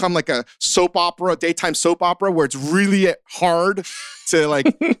you become like a soap opera, a daytime soap opera where it's really hard to like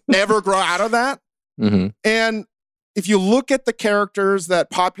ever grow out of that. Mm-hmm. And if you look at the characters that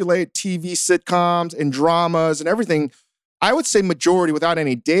populate TV sitcoms and dramas and everything, I would say majority, without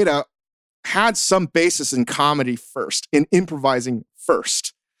any data, had some basis in comedy first, in improvising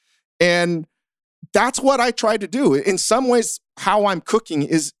first. And that's what I tried to do. In some ways, how I'm cooking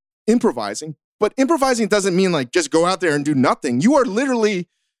is improvising. But improvising doesn't mean like just go out there and do nothing. You are literally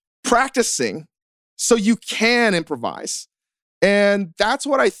practicing so you can improvise. And that's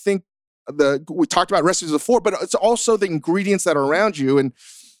what I think we talked about recipes before, but it's also the ingredients that are around you. And,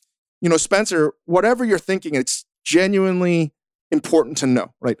 Spencer, whatever you're thinking, it's genuinely important to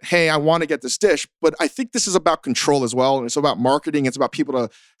know, right? Hey, I want to get this dish, but I think this is about control as well. And it's about marketing. It's about people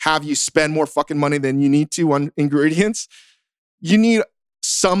to have you spend more fucking money than you need to on ingredients. You need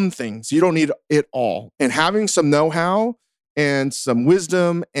some things. You don't need it all. And having some know-how and some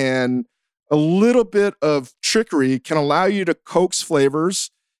wisdom and a little bit of trickery can allow you to coax flavors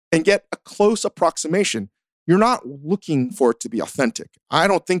and get a close approximation. You're not looking for it to be authentic. I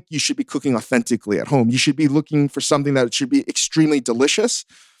don't think you should be cooking authentically at home. You should be looking for something that should be extremely delicious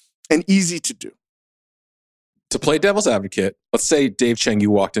and easy to do. To play devil's advocate, let's say, Dave Cheng, you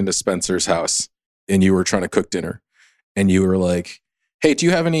walked into Spencer's house and you were trying to cook dinner and you were like, hey, do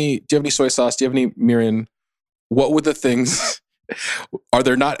you have any soy sauce? Do you have any mirin? What would the things, are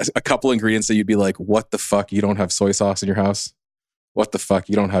there not a couple ingredients that you'd be like, what the fuck? You don't have soy sauce in your house? What the fuck?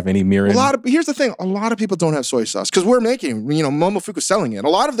 You don't have any mirin? Here's the thing. A lot of people don't have soy sauce because we're making, Momofuku's selling it. A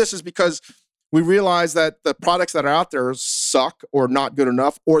lot of this is because we realize that the products that are out there suck or not good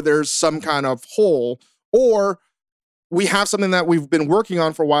enough, or there's some kind of hole, or we have something that we've been working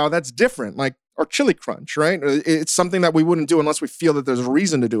on for a while that's different, like our chili crunch, right? It's something that we wouldn't do unless we feel that there's a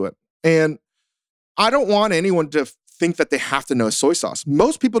reason to do it. And I don't want anyone to think that they have to know soy sauce.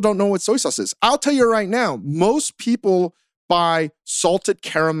 Most people don't know what soy sauce is. I'll tell you right now, most people buy salted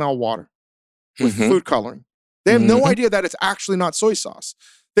caramel water with food coloring. They have no idea that it's actually not soy sauce.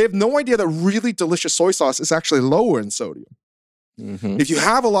 They have no idea that really delicious soy sauce is actually lower in sodium. If you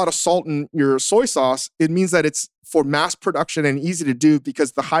have a lot of salt in your soy sauce, it means that it's for mass production and easy to do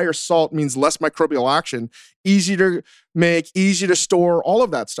because the higher salt means less microbial action, easy to make, easy to store, all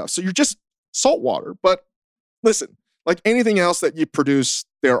of that stuff. So you're just salt water. But listen, like anything else that you produce,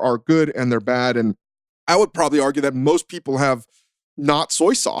 there are good and they're bad. And I would probably argue that most people have not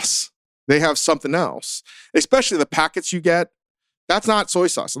soy sauce. They have something else, especially the packets you get. That's not soy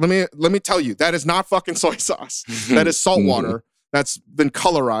sauce. Let me tell you, that is not fucking soy sauce. That is salt water that's been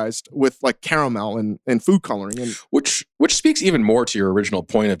colorized with like caramel and food coloring. And which speaks even more to your original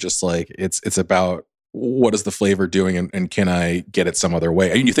point of just like, it's about what is the flavor doing and can I get it some other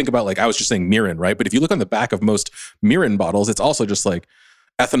way? And you think about, like, I was just saying mirin, right? But if you look on the back of most mirin bottles, it's also just like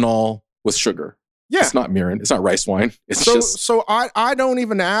ethanol with sugar. Yeah. It's not mirin. It's not rice wine. It's so I don't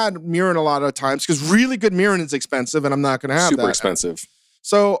even add mirin a lot of times because really good mirin is expensive and I'm not going to have super that. expensive.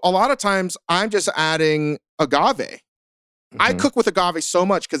 So a lot of times I'm just adding agave. I cook with agave so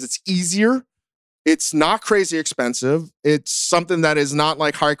much because it's easier It's not crazy expensive. It's something that is not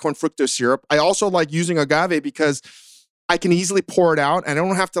like high corn fructose syrup. I also like using agave because I can easily pour it out and I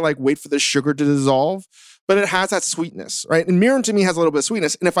don't have to like wait for the sugar to dissolve, but it has that sweetness, right? And mirin to me has a little bit of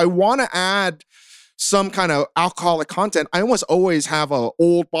sweetness. And if I want to add some kind of alcoholic content, I almost always have an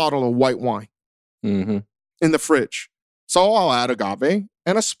old bottle of white wine in the fridge. So I'll add agave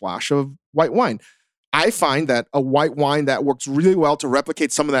and a splash of white wine. I find that a white wine that works really well to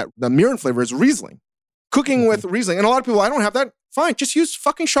replicate some of that, the mirin flavor, is Riesling. Cooking with Riesling. And a lot of people, I don't have that. Fine, just use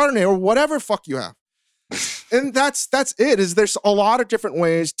fucking Chardonnay or whatever fuck you have. And that's it. There's a lot of different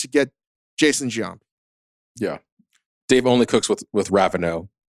ways to get Jason Giambi. Yeah. Dave only cooks with Ravenau.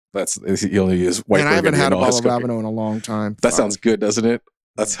 He only use white. And I haven't had a bottle of Ravenau in a long time. That sounds good, doesn't it?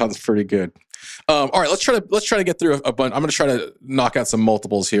 That sounds pretty good. All right, let's try to get through a bunch. I'm going to try to knock out some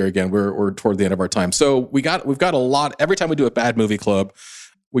multiples here. Again, we're toward the end of our time, so we've got a lot. Every time we do a bad movie club,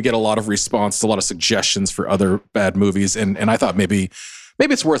 we get a lot of response, a lot of suggestions for other bad movies, and I thought maybe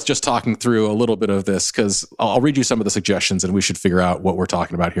it's worth just talking through a little bit of this because I'll read you some of the suggestions, and we should figure out what we're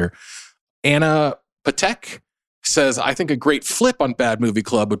talking about here. Anna Patek says, "I think a great flip on Bad Movie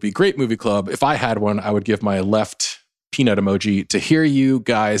Club would be Great Movie Club. If I had one, I would give my left peanut emoji to hear you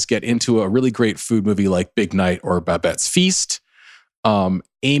guys get into a really great food movie like Big Night or Babette's Feast."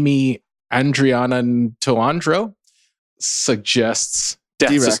 Amy Andriana Toandro suggests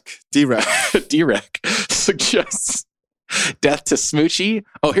Derek suggests Death to Smoochie.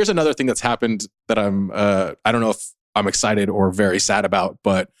 Oh, here's another thing that's happened that I don't know if I'm excited or very sad about,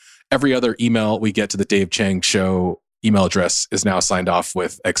 but every other email we get to the Dave Chang Show email address is now signed off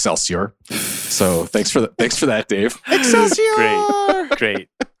with Excelsior. So thanks for that, Dave. Excelsior! Great.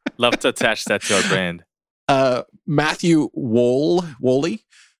 Love to attach that to our brand. Matthew Woolley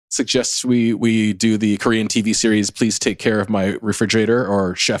suggests we do the Korean TV series Please Take Care of My Refrigerator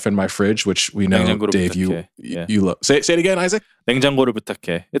or Chef in My Fridge, which we know, Dave, you love. Say it again, Isaac. 냉장고를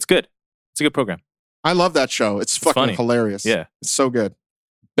부탁해. It's good. It's a good program. I love that show. It's fucking funny. Hilarious. Yeah. It's so good.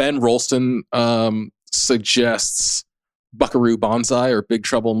 Ben Rolston suggests Buckaroo Banzai or Big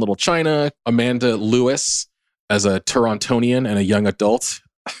Trouble in Little China. Amanda Lewis, as a Torontonian and a young adult,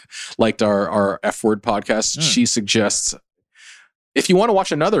 liked our F-Word podcast. She suggests, if you want to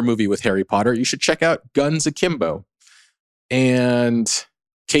watch another movie with Harry Potter, you should check out Guns Akimbo. And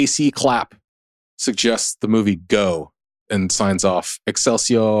KC Clapp suggests the movie Go and signs off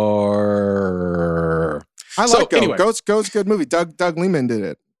Excelsior. I like Go. Anyway. Go's a good movie. Doug Liman did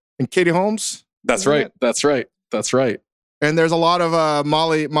it. And Katie Holmes. That's right. And there's a lot of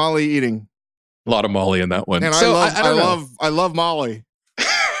Molly eating. A lot of Molly in that one. And so I love Molly.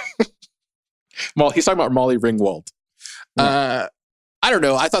 He's talking about Molly Ringwald. Yeah. I don't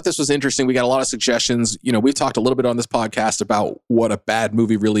know. I thought this was interesting. We got a lot of suggestions. We've talked a little bit on this podcast about what a bad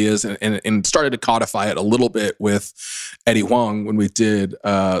movie really is and started to codify it a little bit with Eddie Huang when we did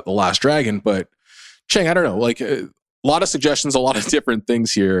The Last Dragon. But Chang, I don't know. Like a lot of suggestions, a lot of different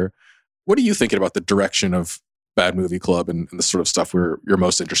things here. What are you thinking about the direction of Bad Movie Club and the sort of stuff you're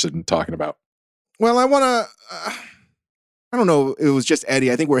most interested in talking about? Well, I want to, I don't know. It was just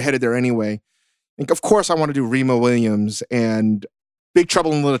Eddie. I think we're headed there anyway. And of course, I want to do Remo Williams and Big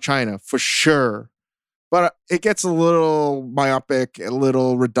Trouble in Little China for sure. But it gets a little myopic, a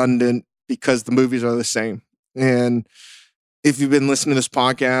little redundant because the movies are the same. And if you've been listening to this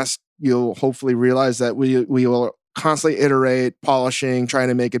podcast, you'll hopefully realize that we will constantly iterate, polishing, trying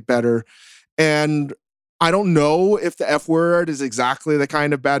to make it better. And I don't know if the F word is exactly the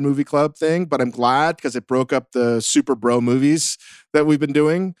kind of Bad Movie Club thing, but I'm glad because it broke up the super bro movies that we've been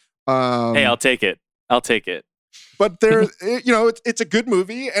doing. Hey, I'll take it. But there, it's a good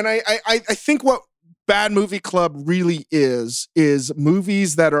movie, and I think what Bad Movie Club really is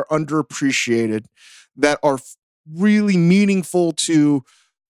movies that are underappreciated, that are really meaningful to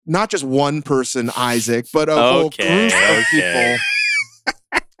not just one person, Isaac, but a whole group of people,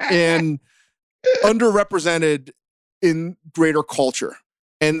 and underrepresented in greater culture.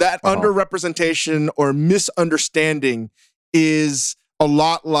 And that underrepresentation or misunderstanding is a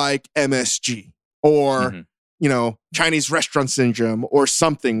lot like MSG or Chinese restaurant syndrome or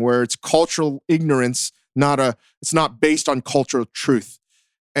something where it's cultural ignorance, it's not based on cultural truth.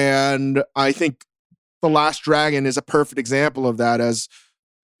 And I think The Last Dragon is a perfect example of that, as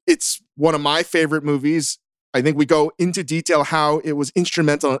it's one of my favorite movies. I think we go into detail how it was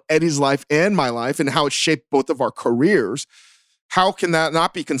instrumental in Eddie's life and my life and how it shaped both of our careers. How can that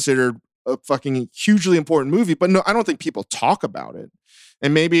not be considered a fucking hugely important movie? But no, I don't think people talk about it.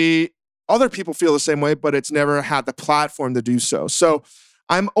 And maybe other people feel the same way, but it's never had the platform to do so. So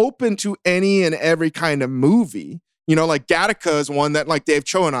I'm open to any and every kind of movie. You know, like Gattaca is one that like Dave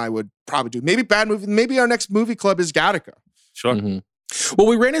Cho and I would probably do. Maybe bad movie. Maybe our next movie club is Gattaca. Sure. Mm-hmm. Well,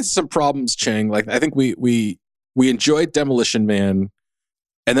 we ran into some problems, Chang. Like I think we enjoyed Demolition Man,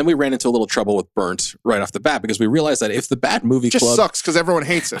 and then we ran into a little trouble with Burnt right off the bat because we realized that if the bad movie It just club sucks because everyone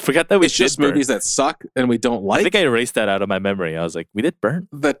hates I it. forgot that we it's just did Burnt. movies that suck and we don't I like, think I erased that out of my memory. I was like, we did Burnt?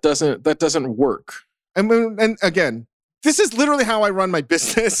 that doesn't work. And again, this is literally how I run my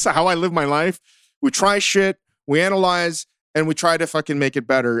business, how I live my life. We try shit, we analyze, and we try to fucking make it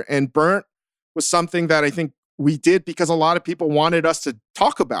better. And Burnt was something that I think we did because a lot of people wanted us to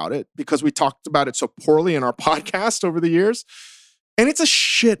talk about it because we talked about it so poorly in our podcast over the years. And it's a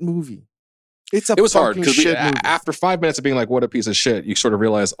shit movie. It was hard fucking because shit movie. after 5 minutes of being like, what a piece of shit, you sort of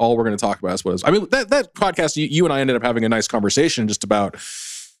realize all we're going to talk about is what is. I mean, that podcast, you and I ended up having a nice conversation just about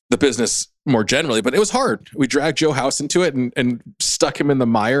the business more generally, but it was hard. We dragged Joe House into it and stuck him in the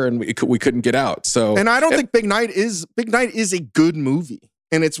mire, and we couldn't get out. So, and I don't think Big Night is a good movie,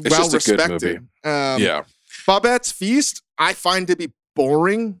 and it's well just a good respected. yeah. Babette's Feast, I find to be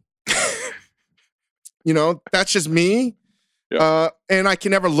boring. You know, that's just me. Yeah. And I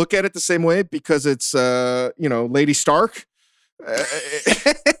can never look at it the same way because it's, Lady Stark.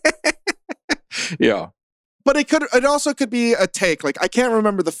 Yeah. But it also could be a take. Like, I can't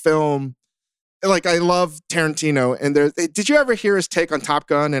remember the film. Like, I love Tarantino. And did you ever hear his take on Top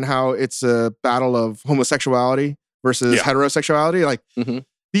Gun and how it's a battle of homosexuality versus heterosexuality? Like,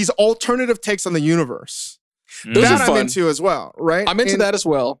 these alternative takes on the universe. Those that are I'm fun. into as well, right? I'm into that as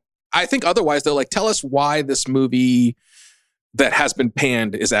well. I think otherwise, though, like, tell us why this movie that has been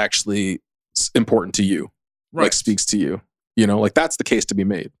panned is actually important to you, like speaks to you. You know, like that's the case to be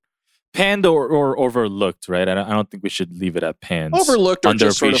made. Panned or overlooked, right? I don't think we should leave it at panned. Overlooked or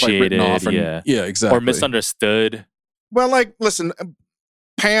just sort of like written off. Yeah, exactly. or misunderstood. Well, like, listen,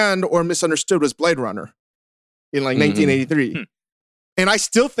 panned or misunderstood was Blade Runner in like 1983. And I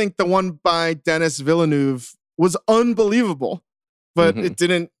still think the one by Denis Villeneuve was unbelievable, but it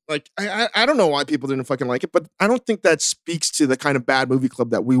didn't, like, I don't know why people didn't fucking like it, but I don't think that speaks to the kind of bad movie club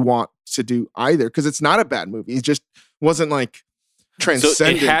that we want to do either, because it's not a bad movie. It just wasn't like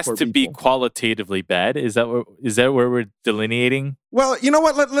transcendent. So it has for to be people. qualitatively bad. Is that where we're delineating? Well, you know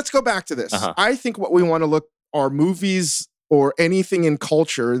what? Let's go back to this. I think what we want to look are movies or anything in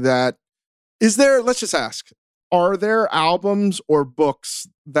culture that is there. Let's just ask: are there albums or books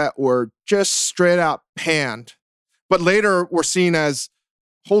that were just straight out panned, but later were seen as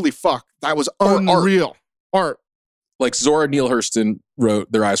holy fuck, that was unreal art? Like Zora Neale Hurston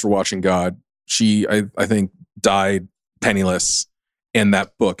wrote "Their Eyes Were Watching God." She, I think, died penniless, and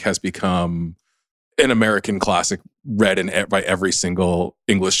that book has become an American classic, read by every single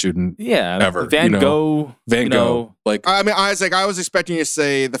English student. Ever. Van Gogh. Van Gogh. Like, I mean, Isaac, I was expecting you to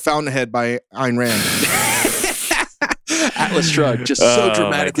say "The Fountainhead" by Ayn Rand. Atlas Shrugged, just so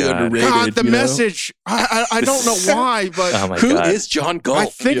dramatically underrated. God, the message. I don't know why, but who is John Galt? I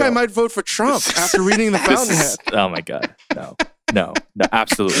think I might vote for Trump after reading The Fountainhead. Oh my God. No,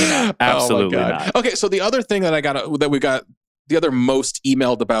 absolutely not. Absolutely not. Okay, so the other thing that the other most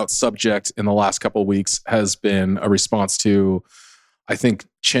emailed about subject in the last couple of weeks has been a response to, I think,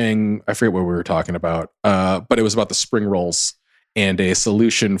 Cheng, I forget what we were talking about, but it was about the spring rolls and a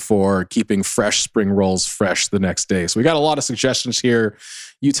solution for keeping fresh spring rolls fresh the next day. So we got a lot of suggestions here.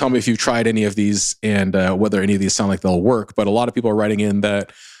 You tell me if you've tried any of these and whether any of these sound like they'll work. But a lot of people are writing in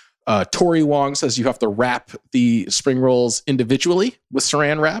that Tori Wong says you have to wrap the spring rolls individually with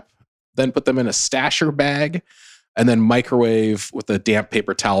saran wrap, then put them in a stasher bag, and then microwave with a damp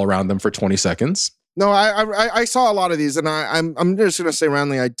paper towel around them for 20 seconds. No, I saw a lot of these, and I'm just gonna say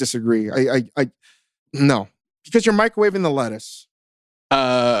roundly, I disagree. No, because you're microwaving the lettuce.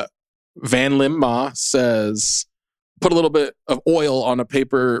 Van Lim Ma says put a little bit of oil on a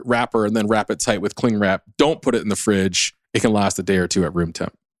paper wrapper and then wrap it tight with cling wrap. Don't put it in the fridge. It can last a day or two at room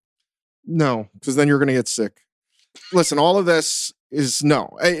temp. No, because then you're gonna get sick. Listen, all of this is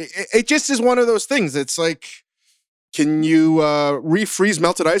no. It just is one of those things. It's like, can you refreeze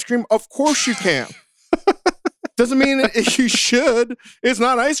melted ice cream? Of course you can. Doesn't mean you should. It's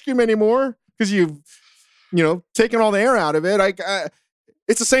not ice cream anymore because you've, taken all the air out of it.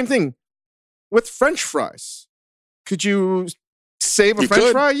 It's the same thing with French fries. Could you save a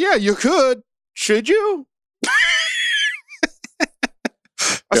French fry? Yeah, you could. Should you?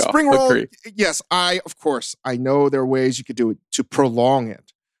 A spring roll. Agree. Yes, of course, I know there are ways you could do it to prolong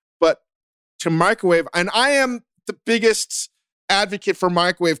it, but to microwave, and I am the biggest advocate for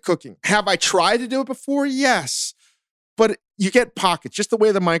microwave cooking. Have I tried to do it before? Yes. But you get pockets. Just the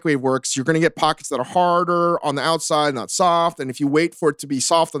way the microwave works, you're going to get pockets that are harder on the outside, not soft. And if you wait for it to be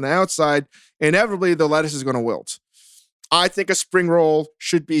soft on the outside, inevitably the lettuce is going to wilt. I think a spring roll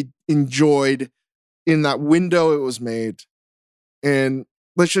should be enjoyed in that window it was made. And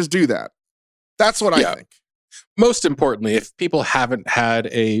let's just do that. That's what I think. Most importantly, if people haven't had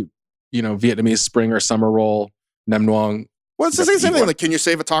a, Vietnamese spring or summer roll, Nem Nuong. Well, it's the same thing. Like, can you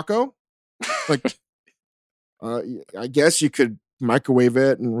save a taco? Like, I guess you could microwave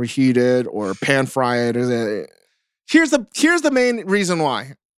it and reheat it or pan fry it. Here's the main reason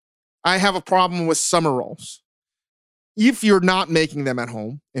why I have a problem with summer rolls. If you're not making them at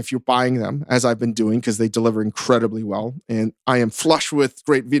home, if you're buying them, as I've been doing, because they deliver incredibly well, and I am flush with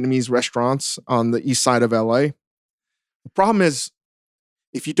great Vietnamese restaurants on the east side of LA. The problem is,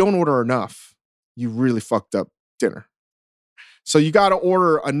 if you don't order enough, you really fucked up dinner. So you got to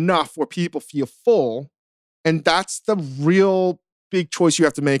order enough where people feel full, and that's the real big choice you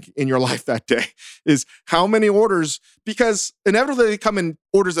have to make in your life that day, is how many orders, because inevitably they come in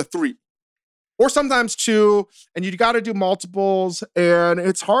orders of 3. Or sometimes 2, and you got to do multiples, and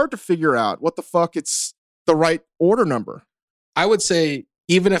it's hard to figure out what the fuck it's the right order number. I would say,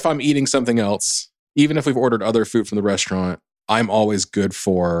 even if I'm eating something else, even if we've ordered other food from the restaurant, I'm always good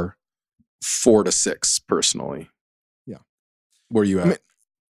for 4 to 6 personally. Yeah. Where are you at?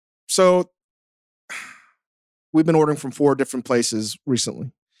 So we've been ordering from 4 different places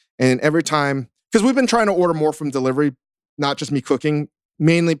recently. And every time, because we've been trying to order more from delivery, not just me cooking,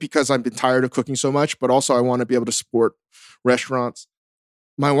 mainly because I've been tired of cooking so much, but also I want to be able to support restaurants.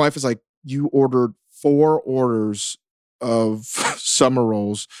 My wife is like, you ordered 4 orders of summer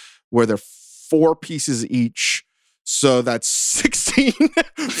rolls where they're 4 pieces each. So that's 16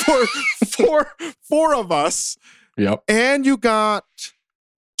 for four of us. Yep. And you got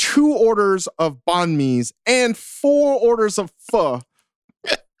 2 orders of banh mi's and 4 orders of pho.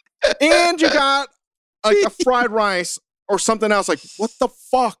 And you got like a fried rice or something else. Like, what the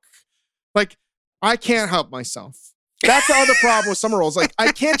fuck? Like, I can't help myself. That's the other problem with summer rolls. Like,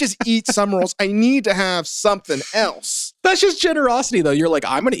 I can't just eat summer rolls. I need to have something else. That's just generosity, though. You're like,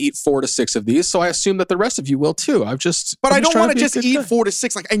 I'm going to eat 4 to 6 of these, so I assume that the rest of you will too. But I don't want to just eat 4 to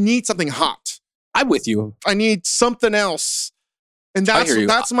 6. Like, I need something hot. I'm with you. I need something else. And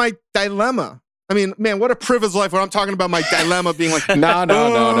that's my dilemma. I mean, man, what a privileged life when I'm talking about my dilemma being like, no.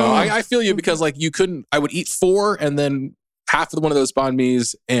 I feel you, because like I would eat 4 and then half of one of those banh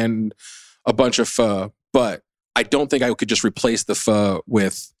mi's and a bunch of pho, but I don't think I could just replace the pho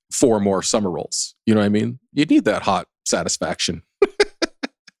with 4 more summer rolls. You know what I mean? You need that hot satisfaction.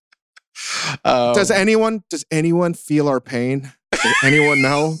 Does anyone feel our pain? Does anyone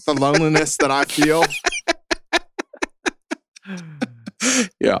know the loneliness that I feel?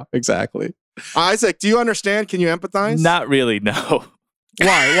 Yeah, exactly. Isaac, do you understand? Can you empathize? Not really, no.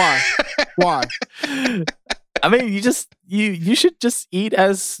 Why? I mean, you should just eat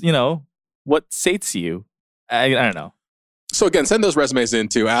as, what sates you. I don't know. So again, send those resumes in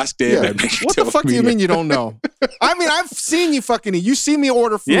to Ask Dave. Yeah. What the fuck do you mean you don't know? I mean, I've seen you fucking eat. You see me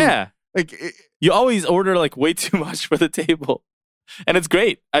order food. Yeah. Like, you always order like way too much for the table. And it's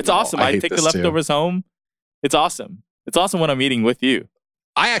great. It's awesome. I take the leftovers home. It's awesome. It's awesome when I'm eating with you.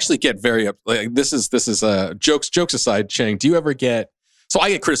 I actually get very like this is jokes aside, Cheng, do you ever get, so I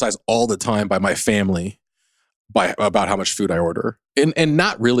get criticized all the time by my family about how much food I order. And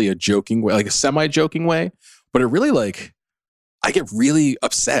not really a joking way, like a semi-joking way, but it really like I get really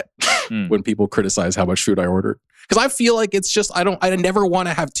upset when people criticize how much food I order. Because I feel like it's just, I never want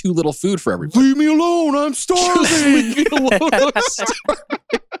to have too little food for everybody. Leave me alone, I'm starving. Leave me alone, I'm starving.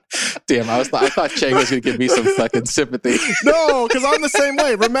 Damn, I thought Cheng was going to give me some fucking sympathy. No, because I'm the same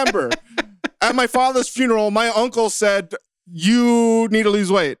way. Remember, at my father's funeral, my uncle said, you need to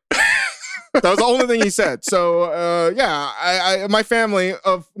lose weight. That was the only thing he said. So, yeah, my family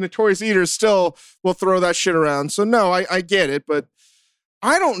of notorious eaters still will throw that shit around. So, no, I get it. But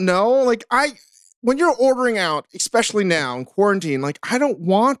I don't know. Like, when you're ordering out, especially now in quarantine, like, I don't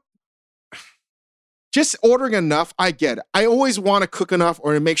want just ordering enough. I get it. I always want to cook enough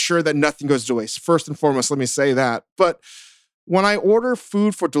or to make sure that nothing goes to waste. First and foremost, let me say that. But when I order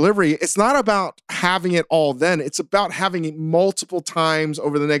food for delivery, it's not about having it all then. It's about having it multiple times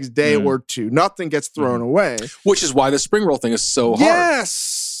over the next day or 2. Nothing gets thrown away. Which is why the spring roll thing is so hard.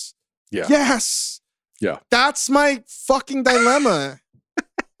 Yes. Yeah. Yes. Yeah. That's my fucking dilemma.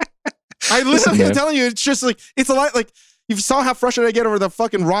 I literally am telling you, it's just like, it's a lot like, if you saw how frustrated I get over the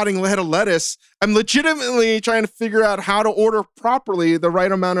fucking rotting head of lettuce, I'm legitimately trying to figure out how to order properly the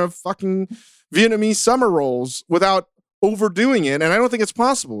right amount of fucking Vietnamese summer rolls without overdoing it. And I don't think it's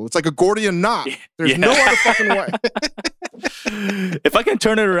possible. It's like a Gordian knot. There's no other fucking way. If I can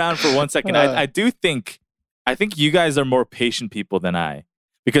turn it around for 1 second, I think you guys are more patient people than I.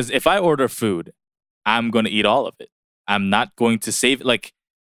 Because if I order food, I'm going to eat all of it. I'm not going to save it. Like,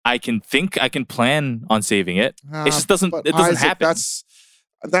 I can plan on saving it. It just doesn't Isaac, happen.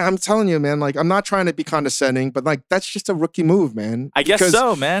 I'm telling you, man, like, I'm not trying to be condescending, but like, that's just a rookie move, man. I guess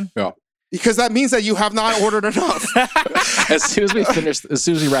so, man. Yeah. Because that means that you have not ordered enough. As soon as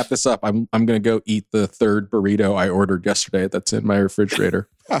we wrap this up, I'm gonna go eat the third burrito I ordered yesterday. That's in my refrigerator,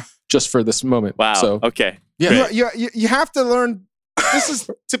 just for this moment. Wow. So okay. yeah, You have to learn. This is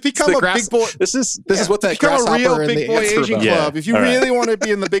to become a big boy. This is what that become a real grasshopper and big the boy answer Asian about. club. Yeah. If you All right. really want to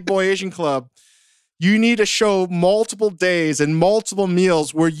be in the big boy Asian club, you need to show multiple days and multiple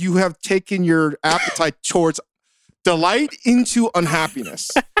meals where you have taken your appetite towards delight into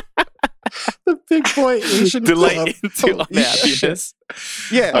unhappiness. The big boy Asian Delight club. into Holy unhappiness.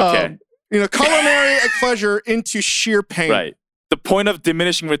 Yeah. Okay. Culinary pleasure into sheer pain. Right. The point of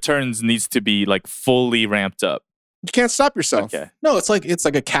diminishing returns needs to be like fully ramped up. You can't stop yourself. Okay. No, it's like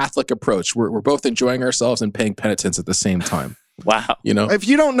a Catholic approach. We're both enjoying ourselves and paying penitence at the same time. Wow. You know, If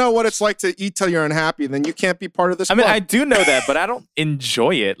you don't know what it's like to eat till you're unhappy, then you can't be part of this I mean, club. I do know that, but I don't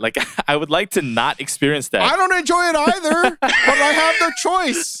enjoy it. Like, I would like to not experience that. I don't enjoy it either, but I have the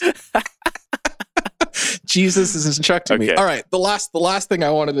choice. Jesus is instructing me. Okay. All right, the last thing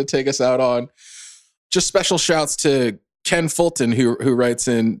I wanted to take us out on, just special shouts to Ken Fulton who writes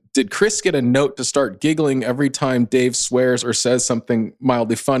in, did Chris get a note to start giggling every time Dave swears or says something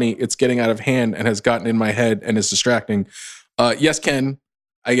mildly funny? It's getting out of hand and has gotten in my head and is distracting. Yes, Ken,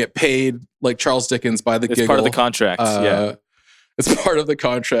 I get paid like Charles Dickens by the It's giggle. part of the contract. Yeah. It's part of the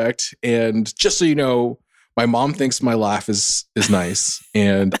contract. And just so you know, my mom thinks my laugh is nice,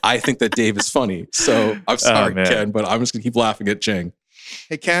 and I think that Dave is funny. So I'm sorry, man. Ken, but I'm just gonna keep laughing at Chang.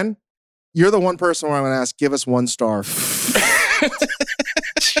 Hey, Ken, you're the one person where I'm going to ask, give us 1 star.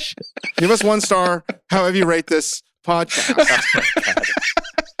 Give us 1 star, however you rate this podcast.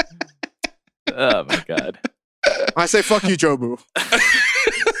 Oh my God. I say, fuck you, Jobu.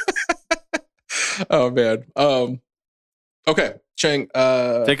 Oh man. Okay, Chang,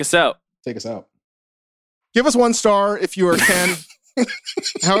 Take us out. take us out. Give us 1 star if you are Ken.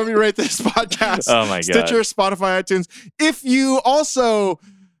 However you rate this podcast. Oh my God. Stitcher, Spotify, iTunes. If you also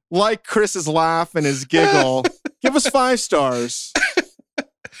like Chris's laugh and his giggle, give us 5 stars.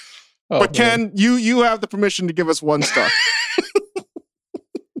 Oh, But man. Ken, you have the permission to give us 1 star.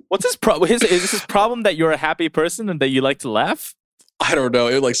 What's his problem? Is this his problem that you're a happy person and that you like to laugh? I don't know.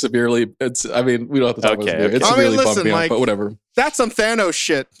 It like severely. I mean, we don't have to talk about Okay, it. It's okay. I mean, severely listen, bumped me up, like- but whatever. That's some Thanos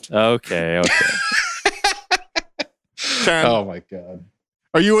shit. Okay. Ken, Oh my god.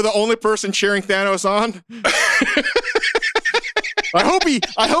 are you the only person cheering Thanos on? I hope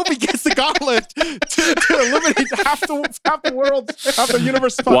he gets the gauntlet to eliminate half the world, half the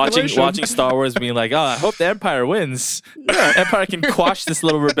universe population. Watching Star Wars, being like, oh, I hope the Empire wins. Empire can quash this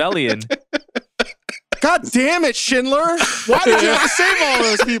little rebellion. God damn it, Schindler! Why did you have to save all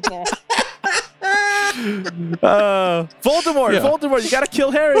those people? Voldemort, Yeah. Voldemort, you gotta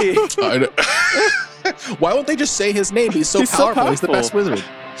kill Harry. I know. Why won't they just say his name? He's so He's so powerful. He's the powerful. best wizard.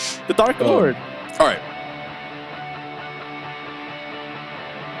 The Dark Oh. Lord. All right.